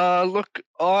 Look,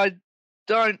 I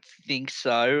don't think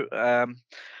so.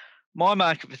 My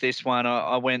market for this one,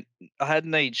 I had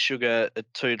Need Sugar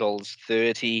at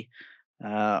 $2.30.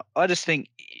 I just think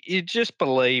you just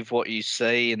believe what you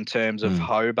see in terms of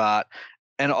Hobart,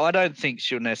 and I don't think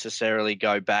she'll necessarily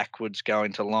go backwards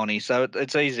going to Lonnie. So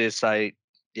it's easy to say,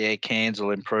 yeah, Cairns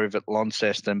will improve at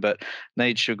Launceston, but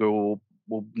Need Sugar will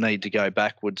need to go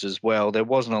backwards as well. There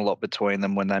wasn't a lot between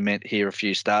them when they met here a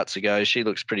few starts ago. She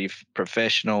looks pretty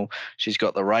professional. She's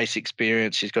got the race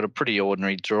experience. She's got a pretty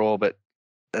ordinary draw, but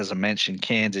as I mentioned,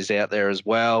 Cairns is out there as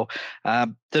well.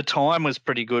 The time was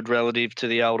pretty good relative to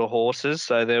the older horses.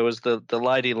 So there was the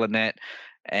Lady Lynette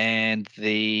and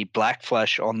the Black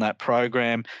Flash on that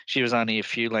program. She was only a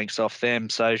few lengths off them,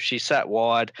 so she sat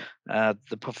wide.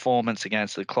 The performance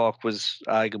against the clock was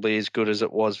arguably as good as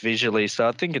it was visually, so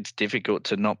I think it's difficult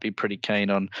to not be pretty keen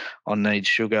on Need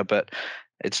Sugar, but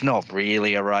it's not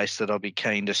really a race that I'll be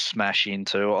keen to smash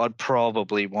into. I'd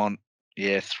probably want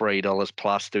 $3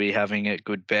 plus to be having a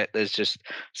good bet. There's just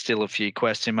still a few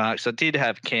question marks. I did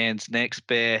have Cairns next,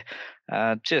 Bear,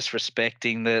 just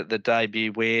respecting the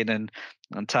debut win and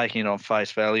taking it on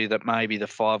face value that maybe the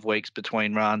 5 weeks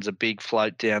between runs, a big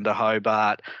float down to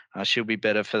Hobart. She'll be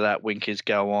better for that. Winkers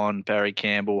go on. Barry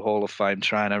Campbell, Hall of Fame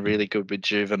trainer, really good with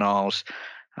juveniles.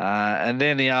 And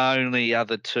then the only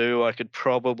other two I could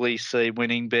probably see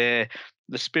winning, Bear,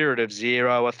 the Spirit of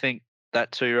Zero. I think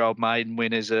that 2-year-old maiden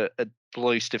win is at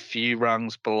least a few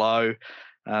rungs below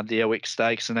the Elwick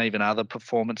Stakes and even other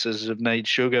performances of Need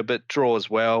Sugar, but draws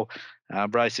well.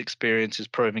 Race experience is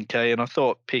proven key, and I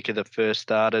thought pick of the first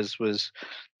starters was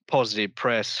Positive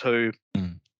Press, who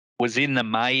was in the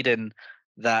maiden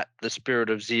that the Spirit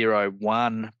of Zero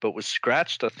won, but was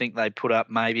scratched. I think they put up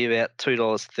maybe about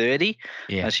 $2.30.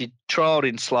 Yeah. She trialled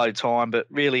in slow time, but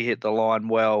really hit the line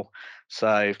well.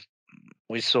 So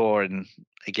we saw in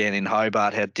again in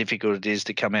Hobart how difficult it is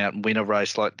to come out and win a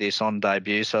race like this on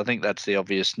debut. So I think that's the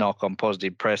obvious knock on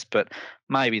Positive Press, but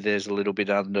maybe there's a little bit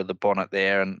under the bonnet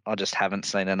there, and I just haven't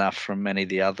seen enough from many of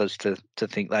the others to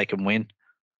think they can win.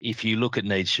 If you look at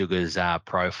Need Sugar's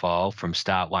profile from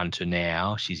start one to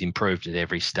now, she's improved at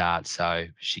every start, so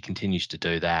she continues to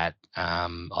do that.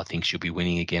 I think she'll be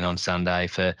winning again on Sunday.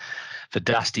 For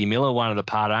Dusty Miller, one of the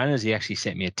part owners, he actually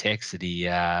sent me a text that he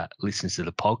listens to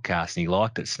the podcast and he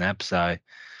liked it, Snap. So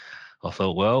I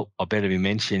thought, well, I better be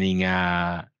mentioning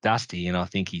Dusty, and I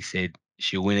think he said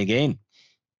she'll win again.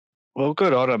 Well,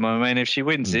 good on him. I mean, if she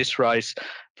wins this race,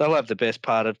 they'll have the best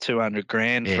part of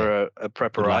 $200,000 for a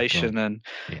preparation, and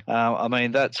I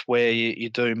mean that's where you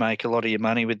do make a lot of your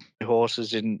money with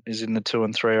horses is in the 2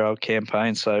 and 3 year old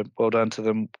campaign. So well done to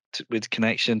them with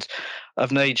connections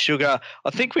of Need Sugar. I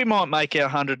think we might make our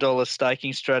 $100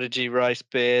 staking strategy race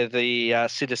bear the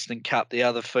Citizen Cup, the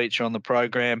other feature on the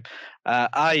program.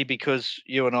 A, because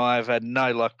you and I have had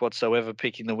no luck whatsoever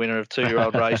picking the winner of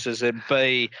 2-year-old races, and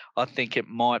B, I think it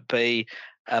might be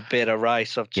a better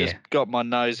race. I've just got my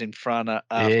nose in front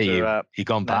after you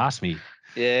gone past me.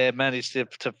 Yeah, managed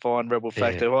to find Rebel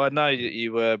Factor, who I know that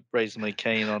you were reasonably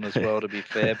keen on as well, to be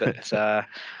fair, but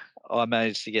I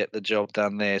managed to get the job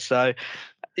done there. So,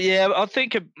 yeah, I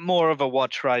think more of a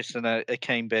watch race than a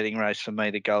keen betting race for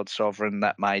me, the Gold Sovereign.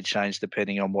 That may change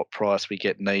depending on what price we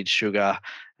get Need Sugar.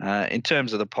 In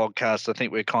terms of the podcast, I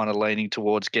think we're kind of leaning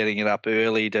towards getting it up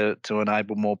early to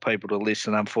enable more people to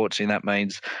listen. Unfortunately, that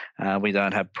means we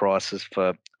don't have prices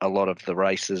for a lot of the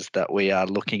races that we are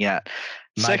looking at.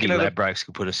 Maybe Ladbrokes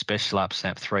could put a special up,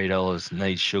 Snap, $3,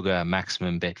 Need Sugar,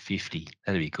 maximum bet 50.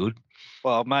 That'd be good.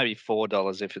 Well, maybe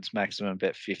 $4 if it's maximum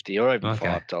bet 50, or even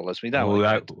 $5. We don't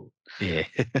want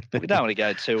to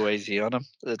go too easy on them.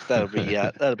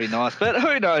 That'll be nice. But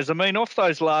who knows? I mean, off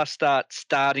those last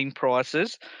starting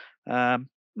prices,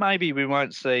 maybe we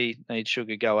won't see Need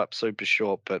Sugar go up super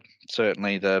short, but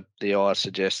certainly the eye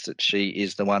suggests that she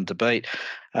is the one to beat.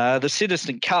 The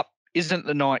Citizen Cup isn't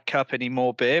the night cup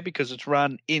anymore, Bear, because it's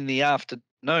run in the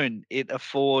afternoon. It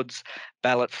affords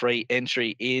ballot-free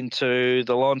entry into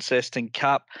the Launceston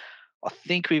Cup. I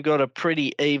think we've got a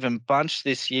pretty even bunch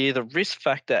this year. The risk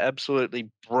factor absolutely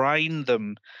brained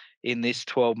them in this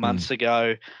 12 months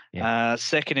ago. Yeah.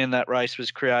 Second in that race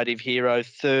was Creative Hero.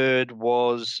 Third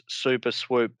was Super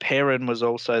Swoop. Perrin was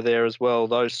also there as well.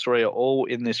 Those three are all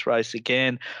in this race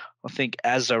again. I think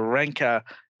Azarenka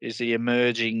is the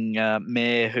emerging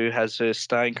mare who has her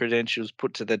staying credentials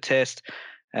put to the test.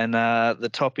 And the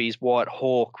toppy's White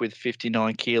Hawk with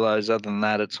 59 kilos. Other than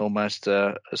that, it's almost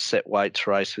a set weights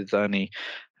race with only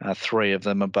 3 of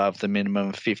them above the minimum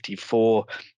of 54.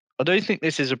 I do think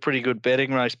this is a pretty good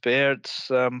betting race, Bear. It's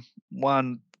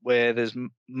one where there's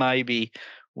maybe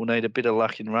we'll need a bit of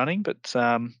luck in running, but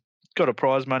got a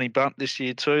prize money bump this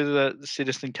year too, the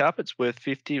Citizen Cup. It's worth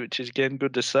 50, which is, again,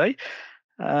 good to see.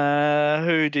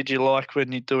 Who did you like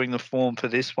when you're doing the form for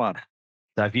this one?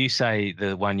 So if you say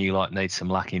the one you like needs some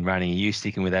luck in running, are you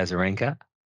sticking with Azarenka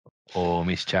or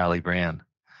Miss Charlie Brown?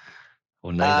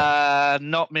 Or neither?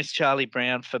 Not Miss Charlie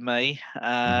Brown for me.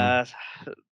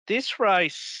 This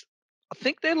race, I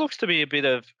think there looks to be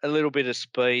a little bit of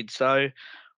speed. So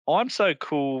I'm So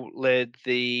Cool led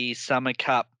the Summer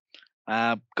Cup,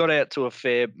 got out to a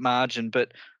fair margin,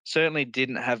 but certainly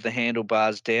didn't have the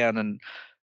handlebars down, and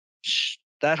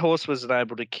that horse wasn't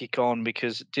able to kick on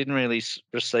because it didn't really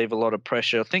receive a lot of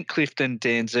pressure. I think Clifton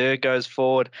Danzer goes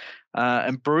forward,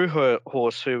 and Brew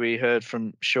Horse, who we heard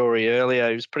from Shorey earlier,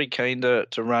 he was pretty keen to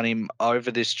run him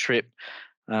over this trip.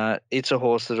 It's a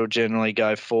horse that will generally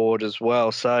go forward as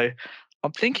well. So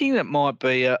I'm thinking that might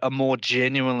be a more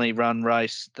genuinely run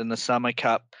race than the Summer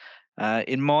Cup.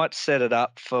 It might set it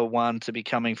up for one to be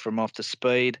coming from off the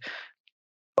speed.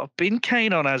 I've been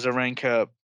keen on Azarenka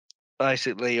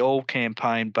basically all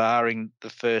campaign barring the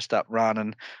first up run,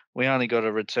 and we only got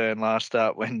a return last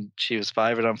start when she was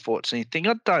favoured, unfortunately. The thing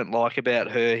I don't like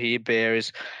about her here, Bear,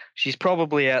 is she's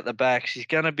probably out the back. She's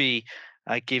going to be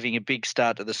giving a big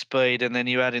start to the speed, and then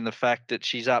you add in the fact that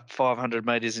she's up 500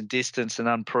 metres in distance and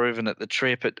unproven at the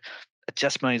trip. It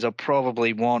just means I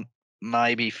probably want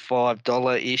maybe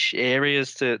 $5-ish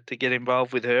areas to get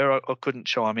involved with her. I couldn't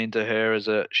chime into her as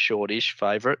a short-ish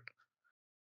favourite.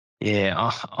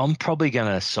 Yeah, I'm probably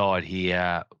going to side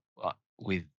here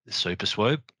with the Super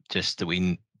Swoop, just that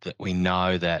we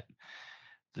know that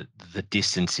the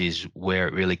distance is where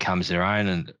it really comes their own,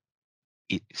 and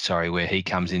where he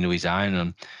comes into his own.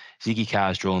 And Ziggy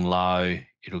Carr's drawn low;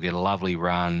 it'll get a lovely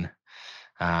run.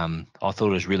 I thought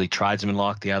it was really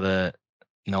tradesman-like the other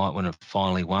night when it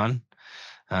finally won.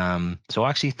 So I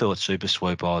actually thought Super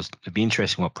Swoop, it'd be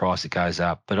interesting what price it goes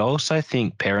up. But I also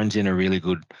think Perrin's in a really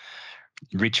good,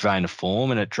 rich vein of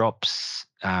form, and it drops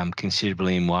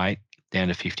considerably in weight down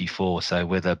to 54. So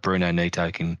whether Bruno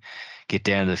Nito can get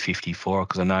down to the 54,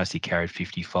 because I noticed he carried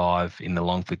 55 in the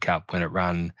Longford Cup when it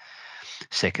ran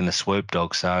second the Swoop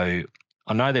Dog. So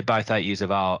I know they're both 8 years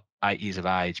of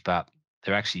age, but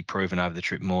they're actually proven over the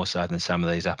trip more so than some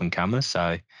of these up and comers. So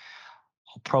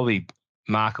I'll probably,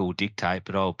 market will dictate,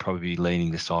 but I'll probably be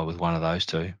leaning the side with one of those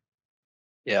two.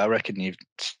 Yeah, I reckon you've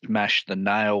smashed the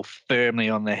nail firmly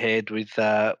on the head with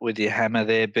your hammer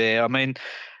there, Bear. I mean,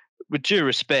 with due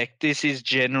respect, this is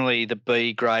generally the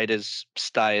B graders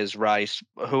stayers race.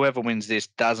 Whoever wins this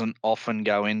doesn't often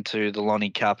go into the Lonnie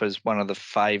Cup as one of the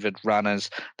favoured runners.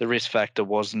 The risk factor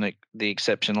wasn't the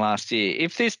exception last year.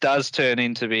 If this does turn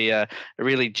into be a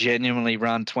really genuinely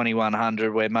run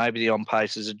 2100 where maybe the on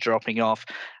paces are dropping off,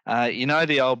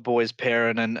 the old boys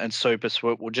Perrin and Super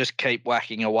Swoop will just keep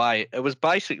whacking away. It was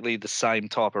basically the same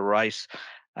type of race.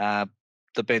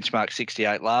 The benchmark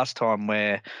 68 last time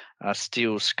where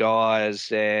Steel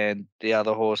Skies and the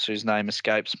other horse whose name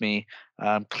escapes me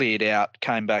cleared out,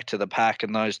 came back to the pack,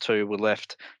 and those two were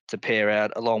left to pair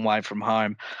out a long way from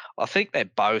home. I think they're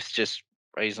both just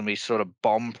reasonably sort of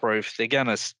bomb-proof. They're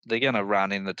gonna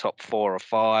run in the top 4 or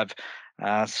 5.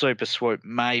 Super Swoop,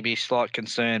 maybe slight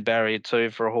concern, barrier 2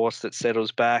 for a horse that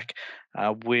settles back.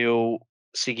 Will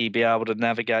Siggy be able to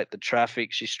navigate the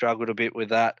traffic? She struggled a bit with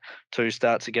that 2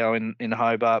 starts ago in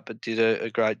Hobart, but did a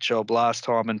great job last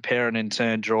time. And Perrin in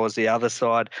turn draws the other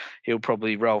side. He'll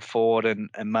probably roll forward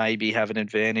and maybe have an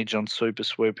advantage on Super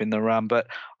Swoop in the run. But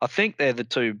I think they're the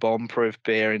two bomb-proof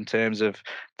Bear in terms of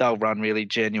they'll run really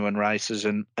genuine races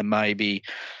and maybe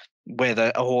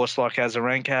whether a horse like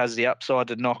Azarenka has the upside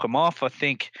to knock them off. I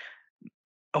think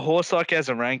a horse like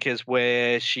Azarenka is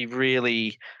where she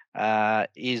really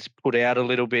is put out a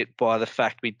little bit by the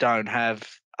fact we don't have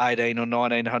 18 or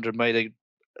 1900 metre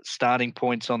starting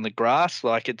points on the grass.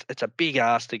 Like it's a big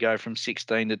ask to go from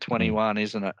 16 to 21,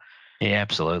 isn't it? Yeah,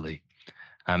 absolutely.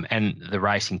 And the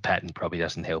racing pattern probably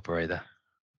doesn't help her either.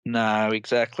 No,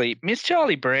 exactly. Miss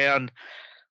Charlie Brown,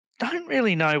 don't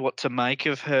really know what to make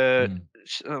of her.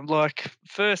 Like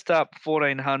first up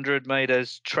 1400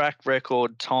 metres, track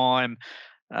record time.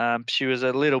 She was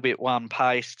a little bit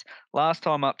one-paced. Last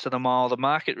time up to the mile, the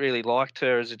market really liked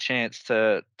her as a chance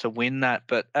to win that,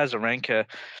 but Azarenka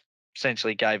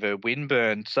essentially gave her wind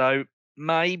burn. So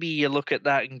maybe you look at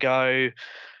that and go,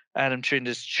 Adam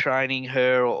Trinder's training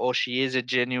her, or she is a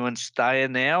genuine stayer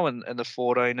now, and the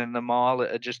 14 and the mile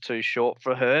are just too short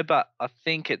for her. But I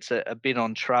think it's a bit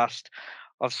on trust.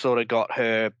 I've sort of got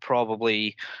her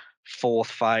probably 4th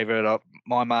favourite.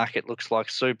 My market looks like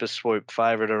Super Swoop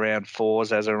favourite around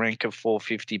 4s, as a rank of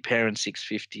 450, Perrin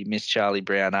 650, Miss Charlie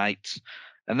Brown 8s.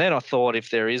 And then I thought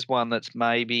if there is one that's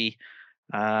maybe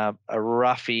a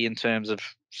roughie in terms of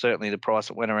certainly the price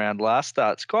that went around last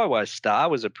start, Skyway Star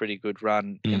was a pretty good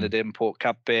run in the Devonport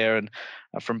Cup Bear, and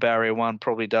from barrier 1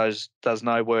 probably does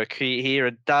no work here.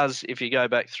 It does, if you go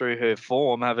back through her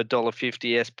form, have a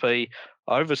 $1.50 SP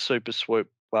over Super Swoop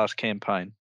last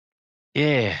campaign.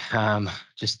 Yeah,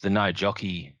 just the no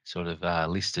jockey sort of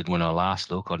listed when I last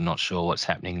looked. I'm not sure what's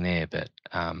happening there, but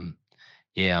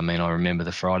yeah, I mean, I remember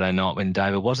the Friday night when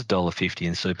David was $1.50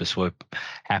 and Super Swoop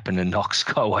happened to knock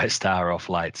Skyway Star off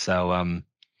late. So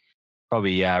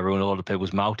probably ruined a lot of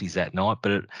people's multis that night,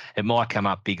 but it might come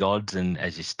up big odds. And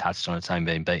as you touched on, it's only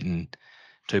been beaten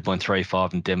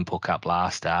 2.35 in Devonport Cup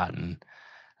last start.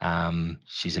 And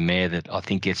she's a mare that I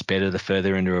think gets better the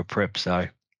further into her prep. So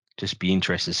just be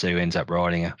interested to see who ends up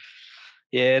riding her.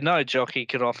 Yeah, no jockey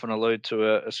can often allude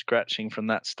to a scratching from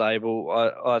that stable.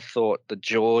 I thought the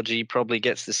Georgie probably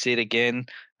gets the sit again,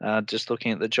 just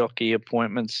looking at the jockey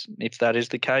appointments, if that is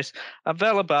the case.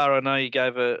 Valabar, I know you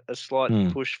gave a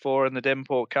slight push for in the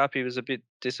Devonport Cup. He was a bit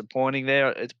disappointing there.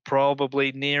 It's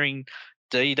probably nearing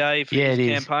D-Day for his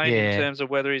campaign in terms of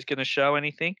whether he's going to show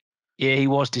anything. Yeah, he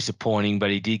was disappointing, but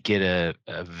he did get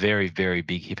a very, very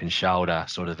big hip and shoulder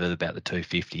sort of at about the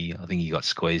 250. I think he got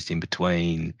squeezed in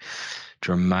between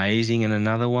Dramazing and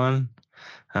another one.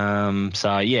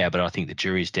 So, yeah, but I think the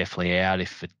jury's definitely out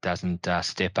if it doesn't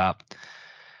step up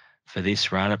for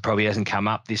this run. It probably hasn't come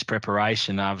up this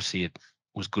preparation. Obviously, it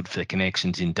was good for the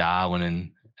connections in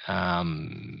Darwin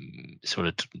and sort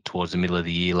of towards the middle of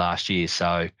the year last year.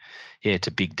 So, yeah, it's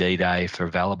a big D-Day for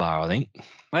Valabar, I think.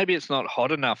 Maybe it's not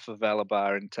hot enough for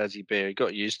Valabar and Tassie Bear. He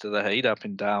got used to the heat up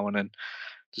in Darwin and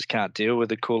just can't deal with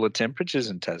the cooler temperatures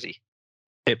in Tassie.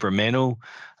 Temperamental.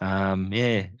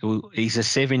 Yeah, he's a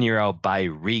 7-year-old bay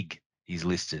rig, he's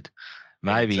listed.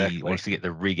 Maybe he wants to get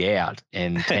the rig out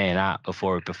and tan up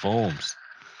before he performs.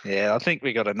 Yeah, I think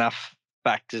we got enough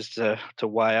factors to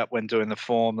weigh up when doing the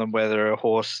form than whether a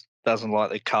horse doesn't like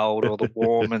the cold or the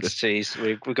warm. It's geez,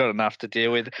 we've got enough to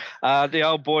deal with. The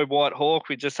old boy White Hawk,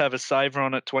 we just have a saver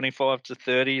on at 25 to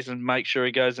 30s and make sure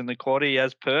he goes in the quaddie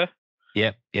as per.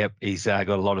 Yep. He's got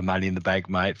a lot of money in the bank,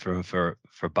 mate, for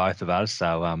both of us.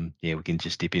 So we can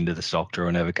just dip into the stock drawer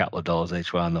and have a couple of dollars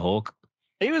each way on the Hawk.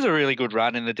 He was a really good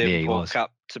run in the Devonport was.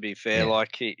 Cup, to be fair. Yeah.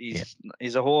 Like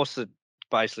he's a horse that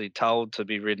basically told to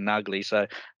be ridden ugly, so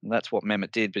that's what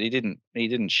Mehmet did. But he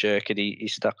didn't shirk it. He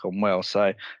stuck on well,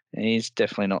 so he's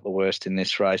definitely not the worst in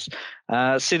this race.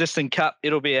 Citizen Cup,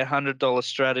 it'll be $100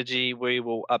 strategy. We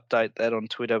will update that on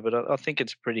Twitter, but I think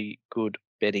it's a pretty good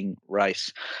betting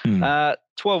race.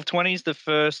 12.20 is the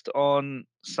first on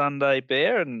Sunday,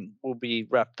 Bear, and we'll be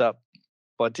wrapped up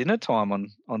by dinner time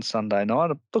on Sunday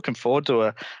night. I'm looking forward to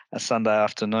a Sunday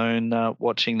afternoon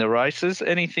watching the races.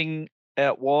 Anything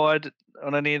out wide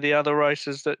on any of the other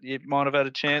races that you might have had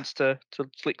a chance to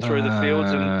flick through the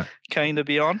fields and keen to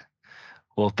be on?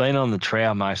 Well, I've been on the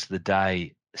trail most of the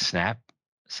day, Snap,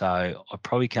 so I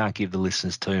probably can't give the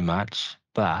listeners too much,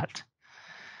 but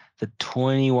the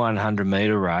 2100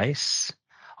 metre race,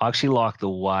 I actually like the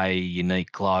way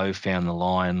Unique Glow found the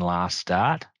line last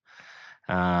start.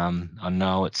 I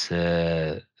know it's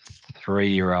a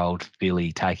 3-year-old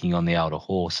filly taking on the older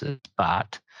horses,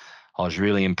 but I was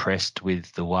really impressed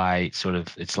with the way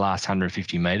its last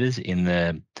 150 metres in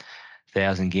the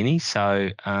 1,000 guineas. So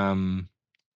depending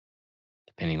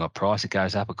on what price it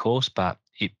goes up, of course, but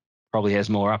it probably has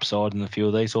more upside than a few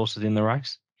of these horses in the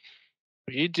race.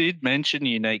 You did mention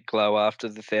Unique Glow after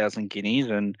the 1,000 guineas,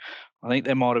 and I think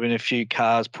there might have been a few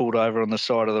cars pulled over on the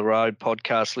side of the road.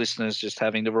 Podcast listeners just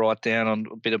having to write down on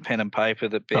a bit of pen and paper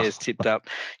that Bears tipped up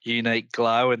Unique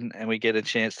Glow, and we get a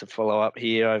chance to follow up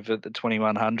here over the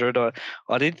 2100.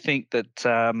 I did think that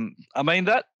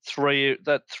that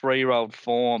 3-year-old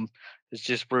form has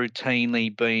just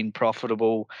routinely been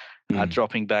profitable,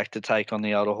 dropping back to take on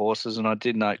the older horses, and I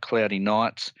did note Cloudy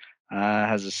Nights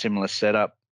has a similar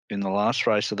setup in the last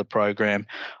race of the program.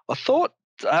 I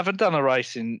haven't done the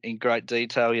race in great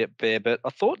detail yet, Bear, but I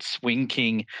thought Swing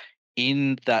King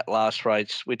in that last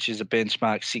race, which is a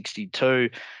benchmark 62,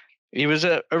 he was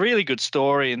a really good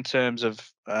story in terms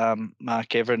of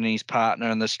Mark Everett and his partner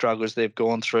and the struggles they've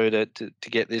gone through to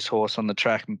get this horse on the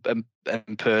track and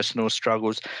personal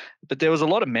struggles. But there was a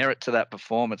lot of merit to that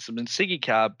performance. I mean, Siggy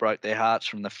Carr broke their hearts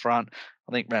from the front.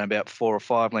 I think ran about 4 or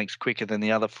 5 lengths quicker than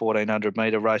the other 1,400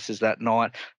 metre races that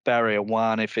night. Barrier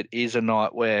 1, if it is a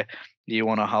night where you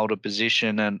want to hold a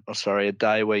position a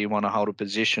day where you want to hold a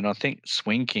position, I think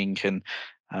Swing King can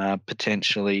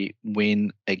potentially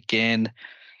win again.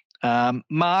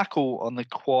 Markle on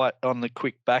the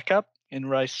quick backup in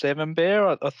race 7,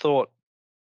 Bear. I thought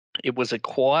it was a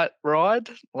quiet ride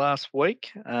last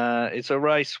week. It's a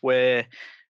race where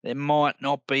there might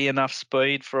not be enough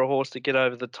speed for a horse to get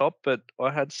over the top, but I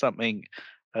had something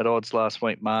at odds last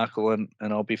week, Markle, and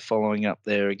I'll be following up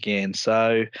there again.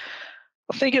 So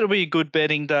I think it'll be a good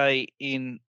betting day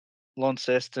in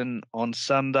Launceston on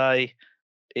Sunday.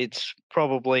 It's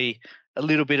probably a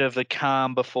little bit of the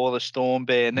calm before the storm,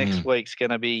 Bear. Next week's going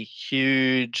to be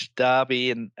huge Derby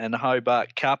and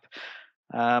Hobart Cup.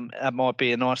 That might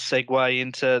be a nice segue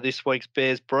into this week's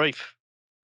Bears Brief.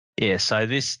 Yeah, so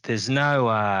there's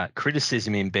no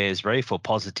criticism in Bears Brief or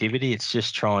positivity. It's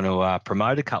just trying to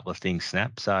promote a couple of things,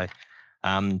 Snap. So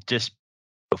just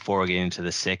before I get into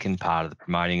the second part of the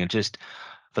promoting, and just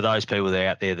for those people that are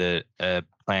out there that are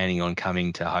planning on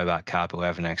coming to Hobart Cup who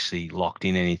haven't actually locked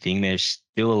in anything, there's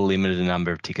still a limited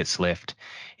number of tickets left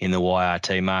in the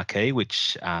YRT marquee,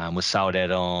 which was sold out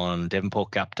on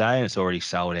Devonport Cup Day, and it's already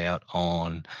sold out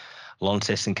on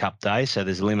Launceston Cup Day. So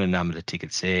there's a limited number of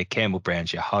tickets there. Campbell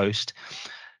Brown's your host.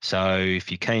 So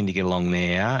if you're keen to get along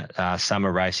there,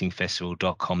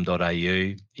 summerracingfestival.com.au,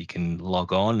 you can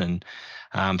log on and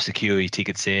secure your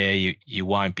tickets there. You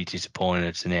won't be disappointed.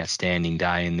 It's an outstanding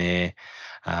day in there.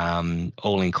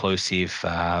 All inclusive.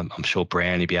 I'm sure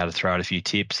Brown will be able to throw out a few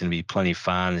tips and it'll be plenty of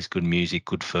fun. There's good music,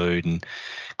 good food and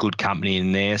good company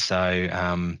in there. So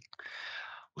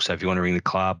also, if you want to ring the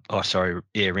club,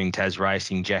 ring Taz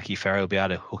Racing, Jackie Farrell will be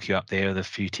able to hook you up there with a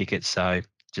few tickets. So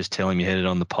just tell him you headed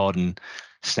on the pod and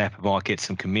Snapper might get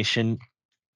some commission.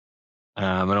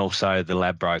 And also the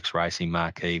Ladbrokes Racing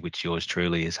Marquee, which yours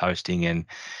truly is hosting. And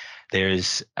there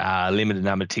is a limited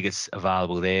number of tickets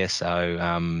available there.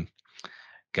 So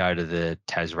go to the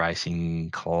Taz Racing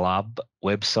Club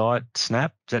website,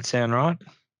 Snap. Does that sound right?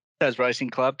 Taz Racing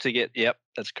Club to get, yep,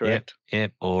 that's correct.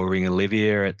 Yep. Or ring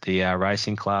Olivia at the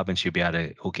Racing Club and she'll be able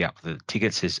to hook you up with the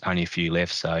tickets. There's only a few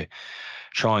left, so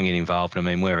try and get involved. I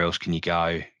mean, where else can you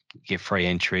go get free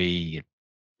entry,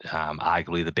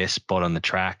 arguably the best spot on the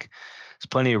track. There's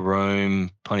plenty of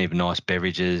room, plenty of nice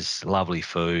beverages, lovely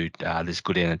food. There's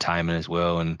good entertainment as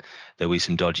well, and there'll be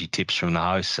some dodgy tips from the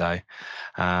host. So,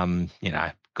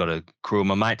 got a crew of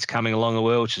my mates coming along the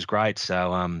world, which is great.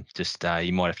 So,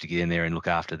 you might have to get in there and look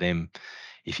after them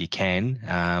if you can,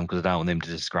 because I don't want them to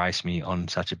disgrace me on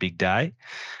such a big day.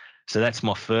 So that's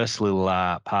my first little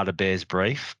part of Bear's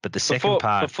brief. But the second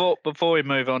part, before we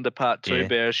move on to part two, Yeah.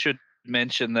 Bear, I should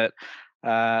mention that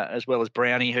as well as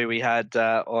Brownie, who we had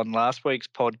on last week's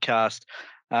podcast,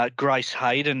 Grace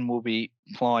Hayden will be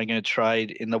plying her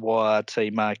trade in the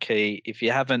YRT Marquee. If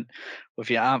you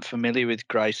aren't familiar with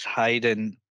Grace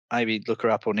Hayden, maybe look her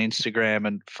up on Instagram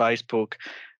and Facebook.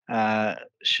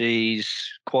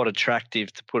 She's quite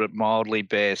attractive, to put it mildly,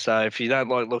 Bear. So if you don't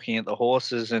like looking at the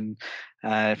horses, and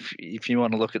if you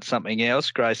want to look at something else,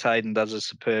 Grace Hayden does a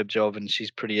superb job, and she's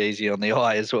pretty easy on the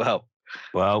eye as well.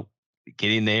 Well,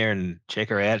 get in there and check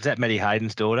her out. Is that Maddie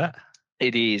Hayden's daughter?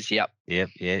 It is, yep. Yep,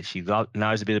 yeah. She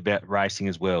knows a bit about racing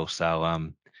as well.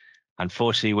 So,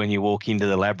 unfortunately, when you walk into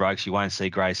the Ladbrokes, you won't see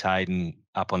Grace Hayden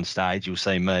up on stage. You'll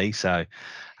see me. So,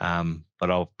 but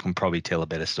I can probably tell a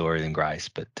better story than Grace.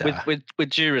 But with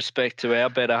due respect to our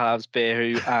better halves, Bear,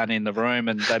 who aren't in the room,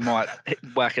 and they might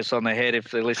whack us on the head if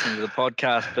they're listening to the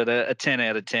podcast, but a 10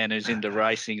 out of 10 who's into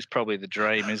racing is probably the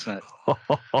dream, isn't it?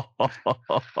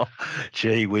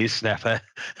 Gee whiz, Snapper.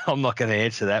 I'm not going to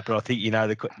answer that, but I think you know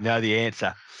the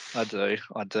answer. I do.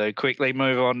 Quickly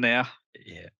move on now.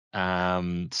 Yeah.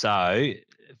 So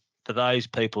for those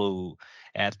people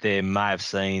out there may have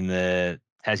seen the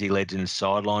Tassie Legends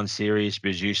Sideline series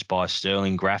produced by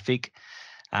Sterling Graphic.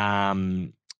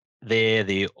 They're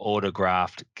the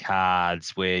autographed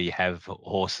cards where you have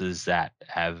horses that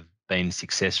have been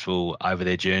successful over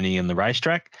their journey in the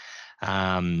racetrack.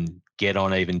 Get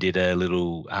On even did a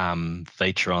little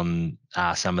feature on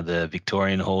some of the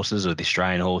Victorian horses or the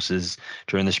Australian horses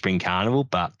during the Spring Carnival,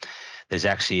 but there's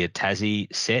actually a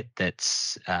Tassie set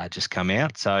that's just come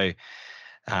out. So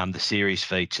the series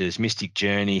features Mystic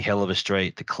Journey, Hell of a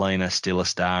Street, The Cleaner, Still a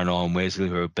Star, and Iron Wesley,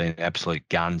 who have been absolute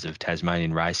guns of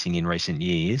Tasmanian racing in recent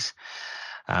years.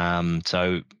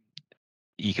 So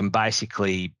you can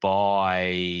basically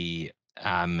buy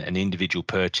an individual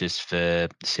purchase for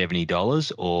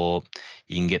 $70, or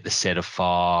you can get the set of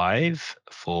 5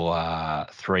 for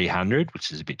 $300,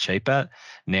 which is a bit cheaper.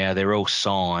 Now they're all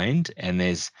signed, and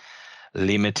there's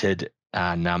limited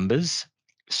numbers.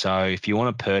 So if you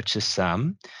want to purchase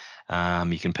some,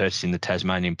 you can purchase in the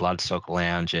Tasmanian Bloodstock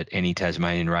Lounge at any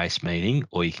Tasmanian race meeting,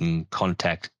 or you can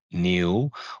contact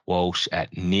Neil Walsh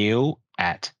at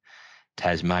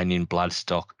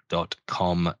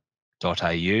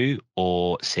neil@tasmanianbloodstock.com.au,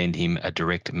 or send him a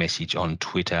direct message on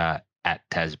Twitter at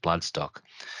TasBloodstock.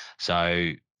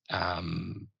 So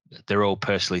they're all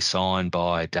personally signed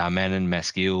by Darmanin,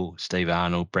 Maskill, Steve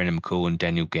Arnold, Brendan McCool, and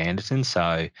Daniel Ganderton.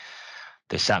 So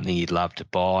there's something you'd love to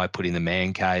buy, put in the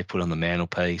man cave, put on the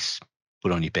mantelpiece,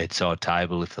 put on your bedside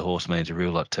table if the horse means a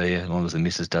real lot to you, as long as the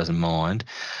missus doesn't mind.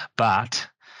 But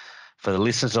for the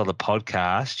listeners of the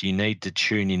podcast, you need to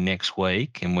tune in next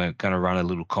week, and we're going to run a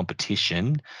little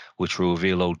competition, which will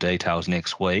reveal all details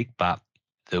next week. But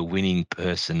the winning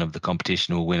person of the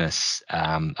competition will win us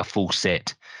a full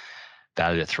set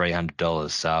valued at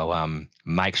 $300. So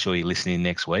make sure you're listening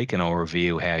next week, and I'll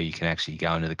reveal how you can actually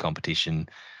go into the competition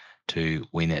to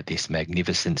win at this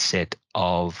magnificent set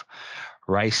of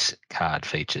race card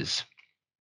features.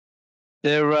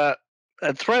 They're at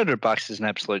 $300 is an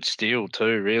absolute steal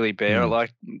too, really, Bear.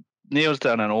 Like, Neil's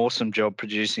done an awesome job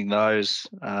producing those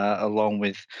along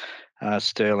with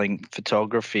Sterling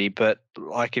Photography. But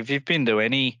like, if you've been to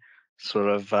any sort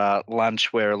of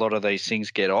lunch where a lot of these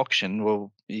things get auctioned,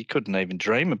 well, you couldn't even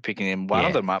dream of picking one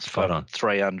of them up for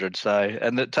 $300. So,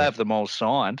 and to have them all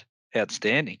signed,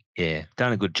 outstanding. Yeah,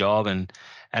 done a good job. And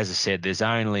as I said, there's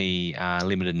only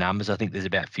limited numbers. I think there's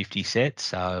about 50 sets.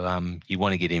 So you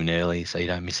want to get in early so you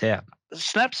don't miss out.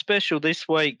 Snap special this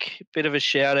week, bit of a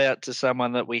shout out to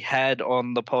someone that we had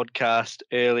on the podcast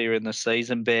earlier in the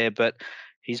season, Bear, but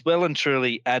he's well and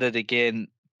truly at it again.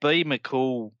 B.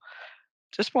 McCool,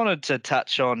 just wanted to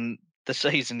touch on the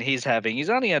season he's having. He's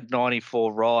only had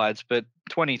 94 rides, but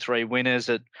 23 winners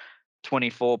at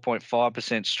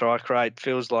 24.5% strike rate.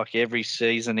 Feels like every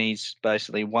season he's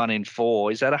basically 1 in 4.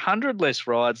 He's had 100 less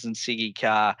rides than Siggy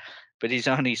Carr, but he's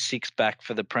only 6 back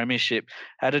for the premiership.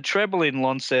 Had a treble in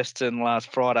Launceston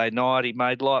last Friday night. He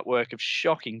made light work of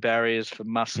shocking barriers for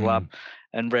Muscle Up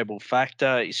and Rebel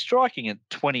Factor. He's striking at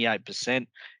 28%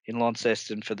 in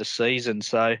Launceston for the season.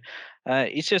 So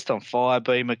He's just on fire,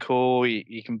 B. McCall.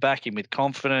 You can back him with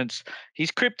confidence.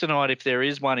 His kryptonite, if there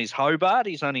is one, is Hobart.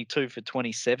 He's only 2 for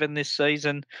 27 this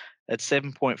season at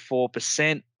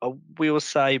 7.4%. I will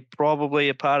say probably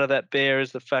a part of that, Bear,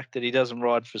 is the fact that he doesn't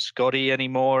ride for Scotty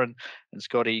anymore, and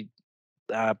Scotty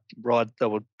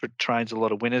trains a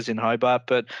lot of winners in Hobart.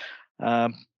 But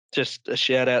just a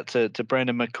shout out to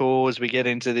Brendan McCall as we get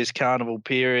into this carnival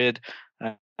period.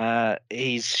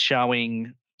 He's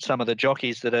showing some of the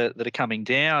jockeys that are coming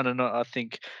down, and I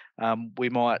think we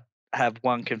might have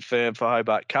one confirmed for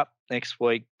Hobart Cup next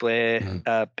week.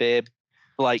 Blake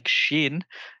Shin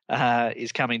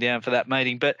is coming down for that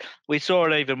meeting. But we saw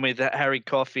it even with Harry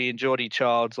Coffey and Geordie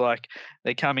Childs. Like,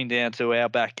 they're coming down to our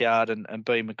backyard, and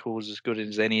B. McCall's as good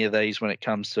as any of these when it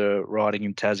comes to riding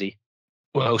in Tassie.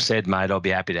 Well said, mate. I'll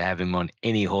be happy to have him on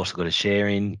any horse I've got a share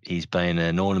in. He's been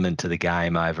an ornament to the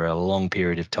game over a long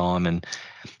period of time, and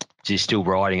just still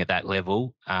riding at that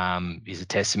level is a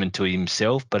testament to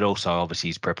himself, but also obviously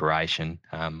his preparation.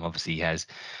 Obviously he has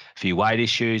a few weight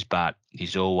issues, but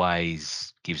he's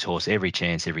always gives horse every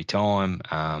chance every time.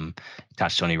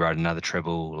 Touched on he rode another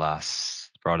treble last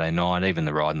Friday night. Even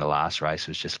the ride in the last race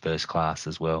was just first class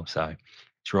as well. So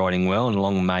he's riding well, and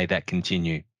long may that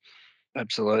continue.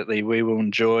 Absolutely. We will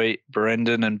enjoy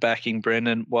Brendan and backing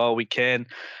Brendan while we can.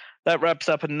 That wraps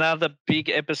up another big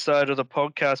episode of the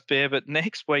podcast, Bear, but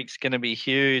next week's going to be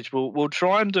huge. We'll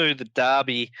try and do the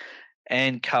Derby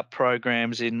and Cup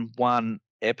programs in one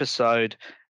episode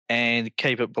and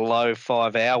keep it below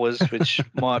 5 hours, which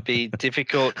might be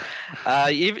difficult.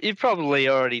 You've probably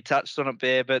already touched on it,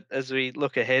 Bear, but as we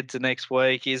look ahead to next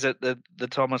week, is it the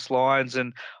Thomas Lions?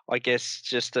 And I guess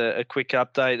just a quick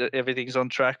update that everything's on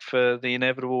track for the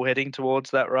inevitable heading towards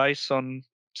that race on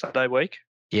Sunday week?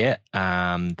 Yeah,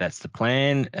 that's the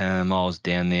plan. I was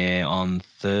down there on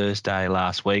Thursday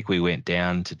last week. We went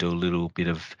down to do a little bit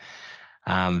of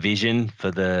vision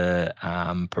for the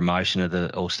promotion of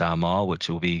the All-Star Mile, which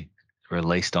will be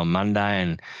released on Monday,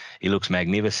 and he looks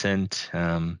magnificent.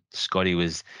 Scotty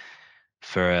was,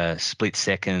 for a split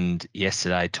second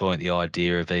yesterday, toying the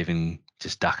idea of even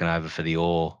just ducking over for the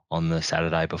Ore on the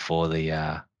Saturday before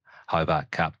the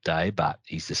Hobart Cup day, but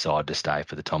he's decided to stay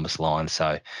for the Thomas Lions.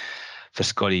 So for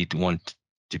Scotty to want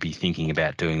to be thinking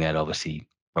about doing that, obviously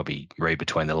probably read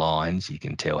between the lines. You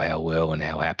can tell how well and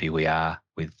how happy we are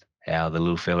with how the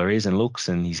little fella is and looks,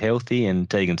 and he's healthy, and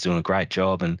Tegan's doing a great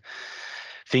job, and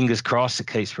fingers crossed it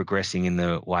keeps progressing in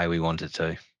the way we want it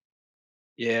to.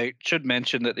 Yeah, should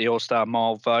mention that the All-Star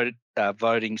Mile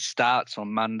voting starts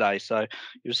on Monday, so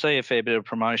you'll see a fair bit of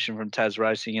promotion from Tas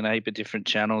Racing and a heap of different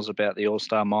channels about the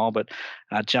All-Star Mile, but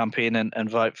jump in and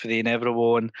vote for the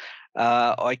inevitable. And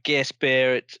I guess,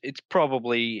 Bear, it's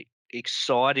probably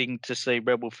exciting to see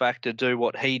Rebel Factor do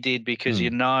what he did, because you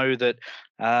know that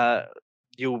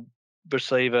you'll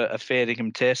receive a fair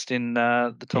dinkum test in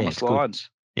the Thomas Lions.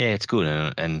 Yeah, it's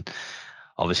good. And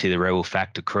obviously the Rebel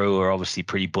Factor crew are obviously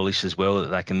pretty bullish as well that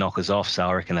they can knock us off. So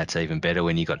I reckon that's even better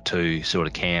when you've got two sort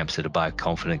of camps that are both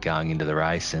confident going into the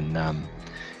race. And,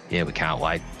 we can't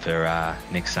wait for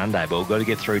next Sunday. But we've got to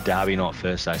get through Derby night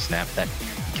first, so Snap. That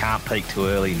can't peak too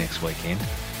early next weekend.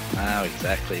 Oh,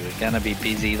 exactly. We're going to be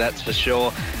busy, that's for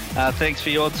sure. Thanks for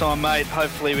your time, mate.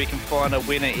 Hopefully we can find a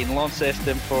winner in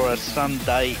Launceston for a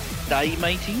Sunday day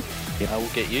meeting. Yep. We'll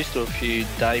get used to a few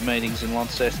day meetings in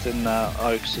Launceston.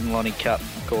 Oaks and Lonnie Cup,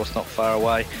 of course, not far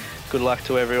away. Good luck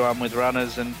to everyone with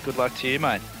runners, and good luck to you,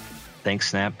 mate. Thanks,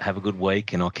 Snap. Have a good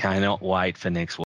week, and I cannot wait for next week.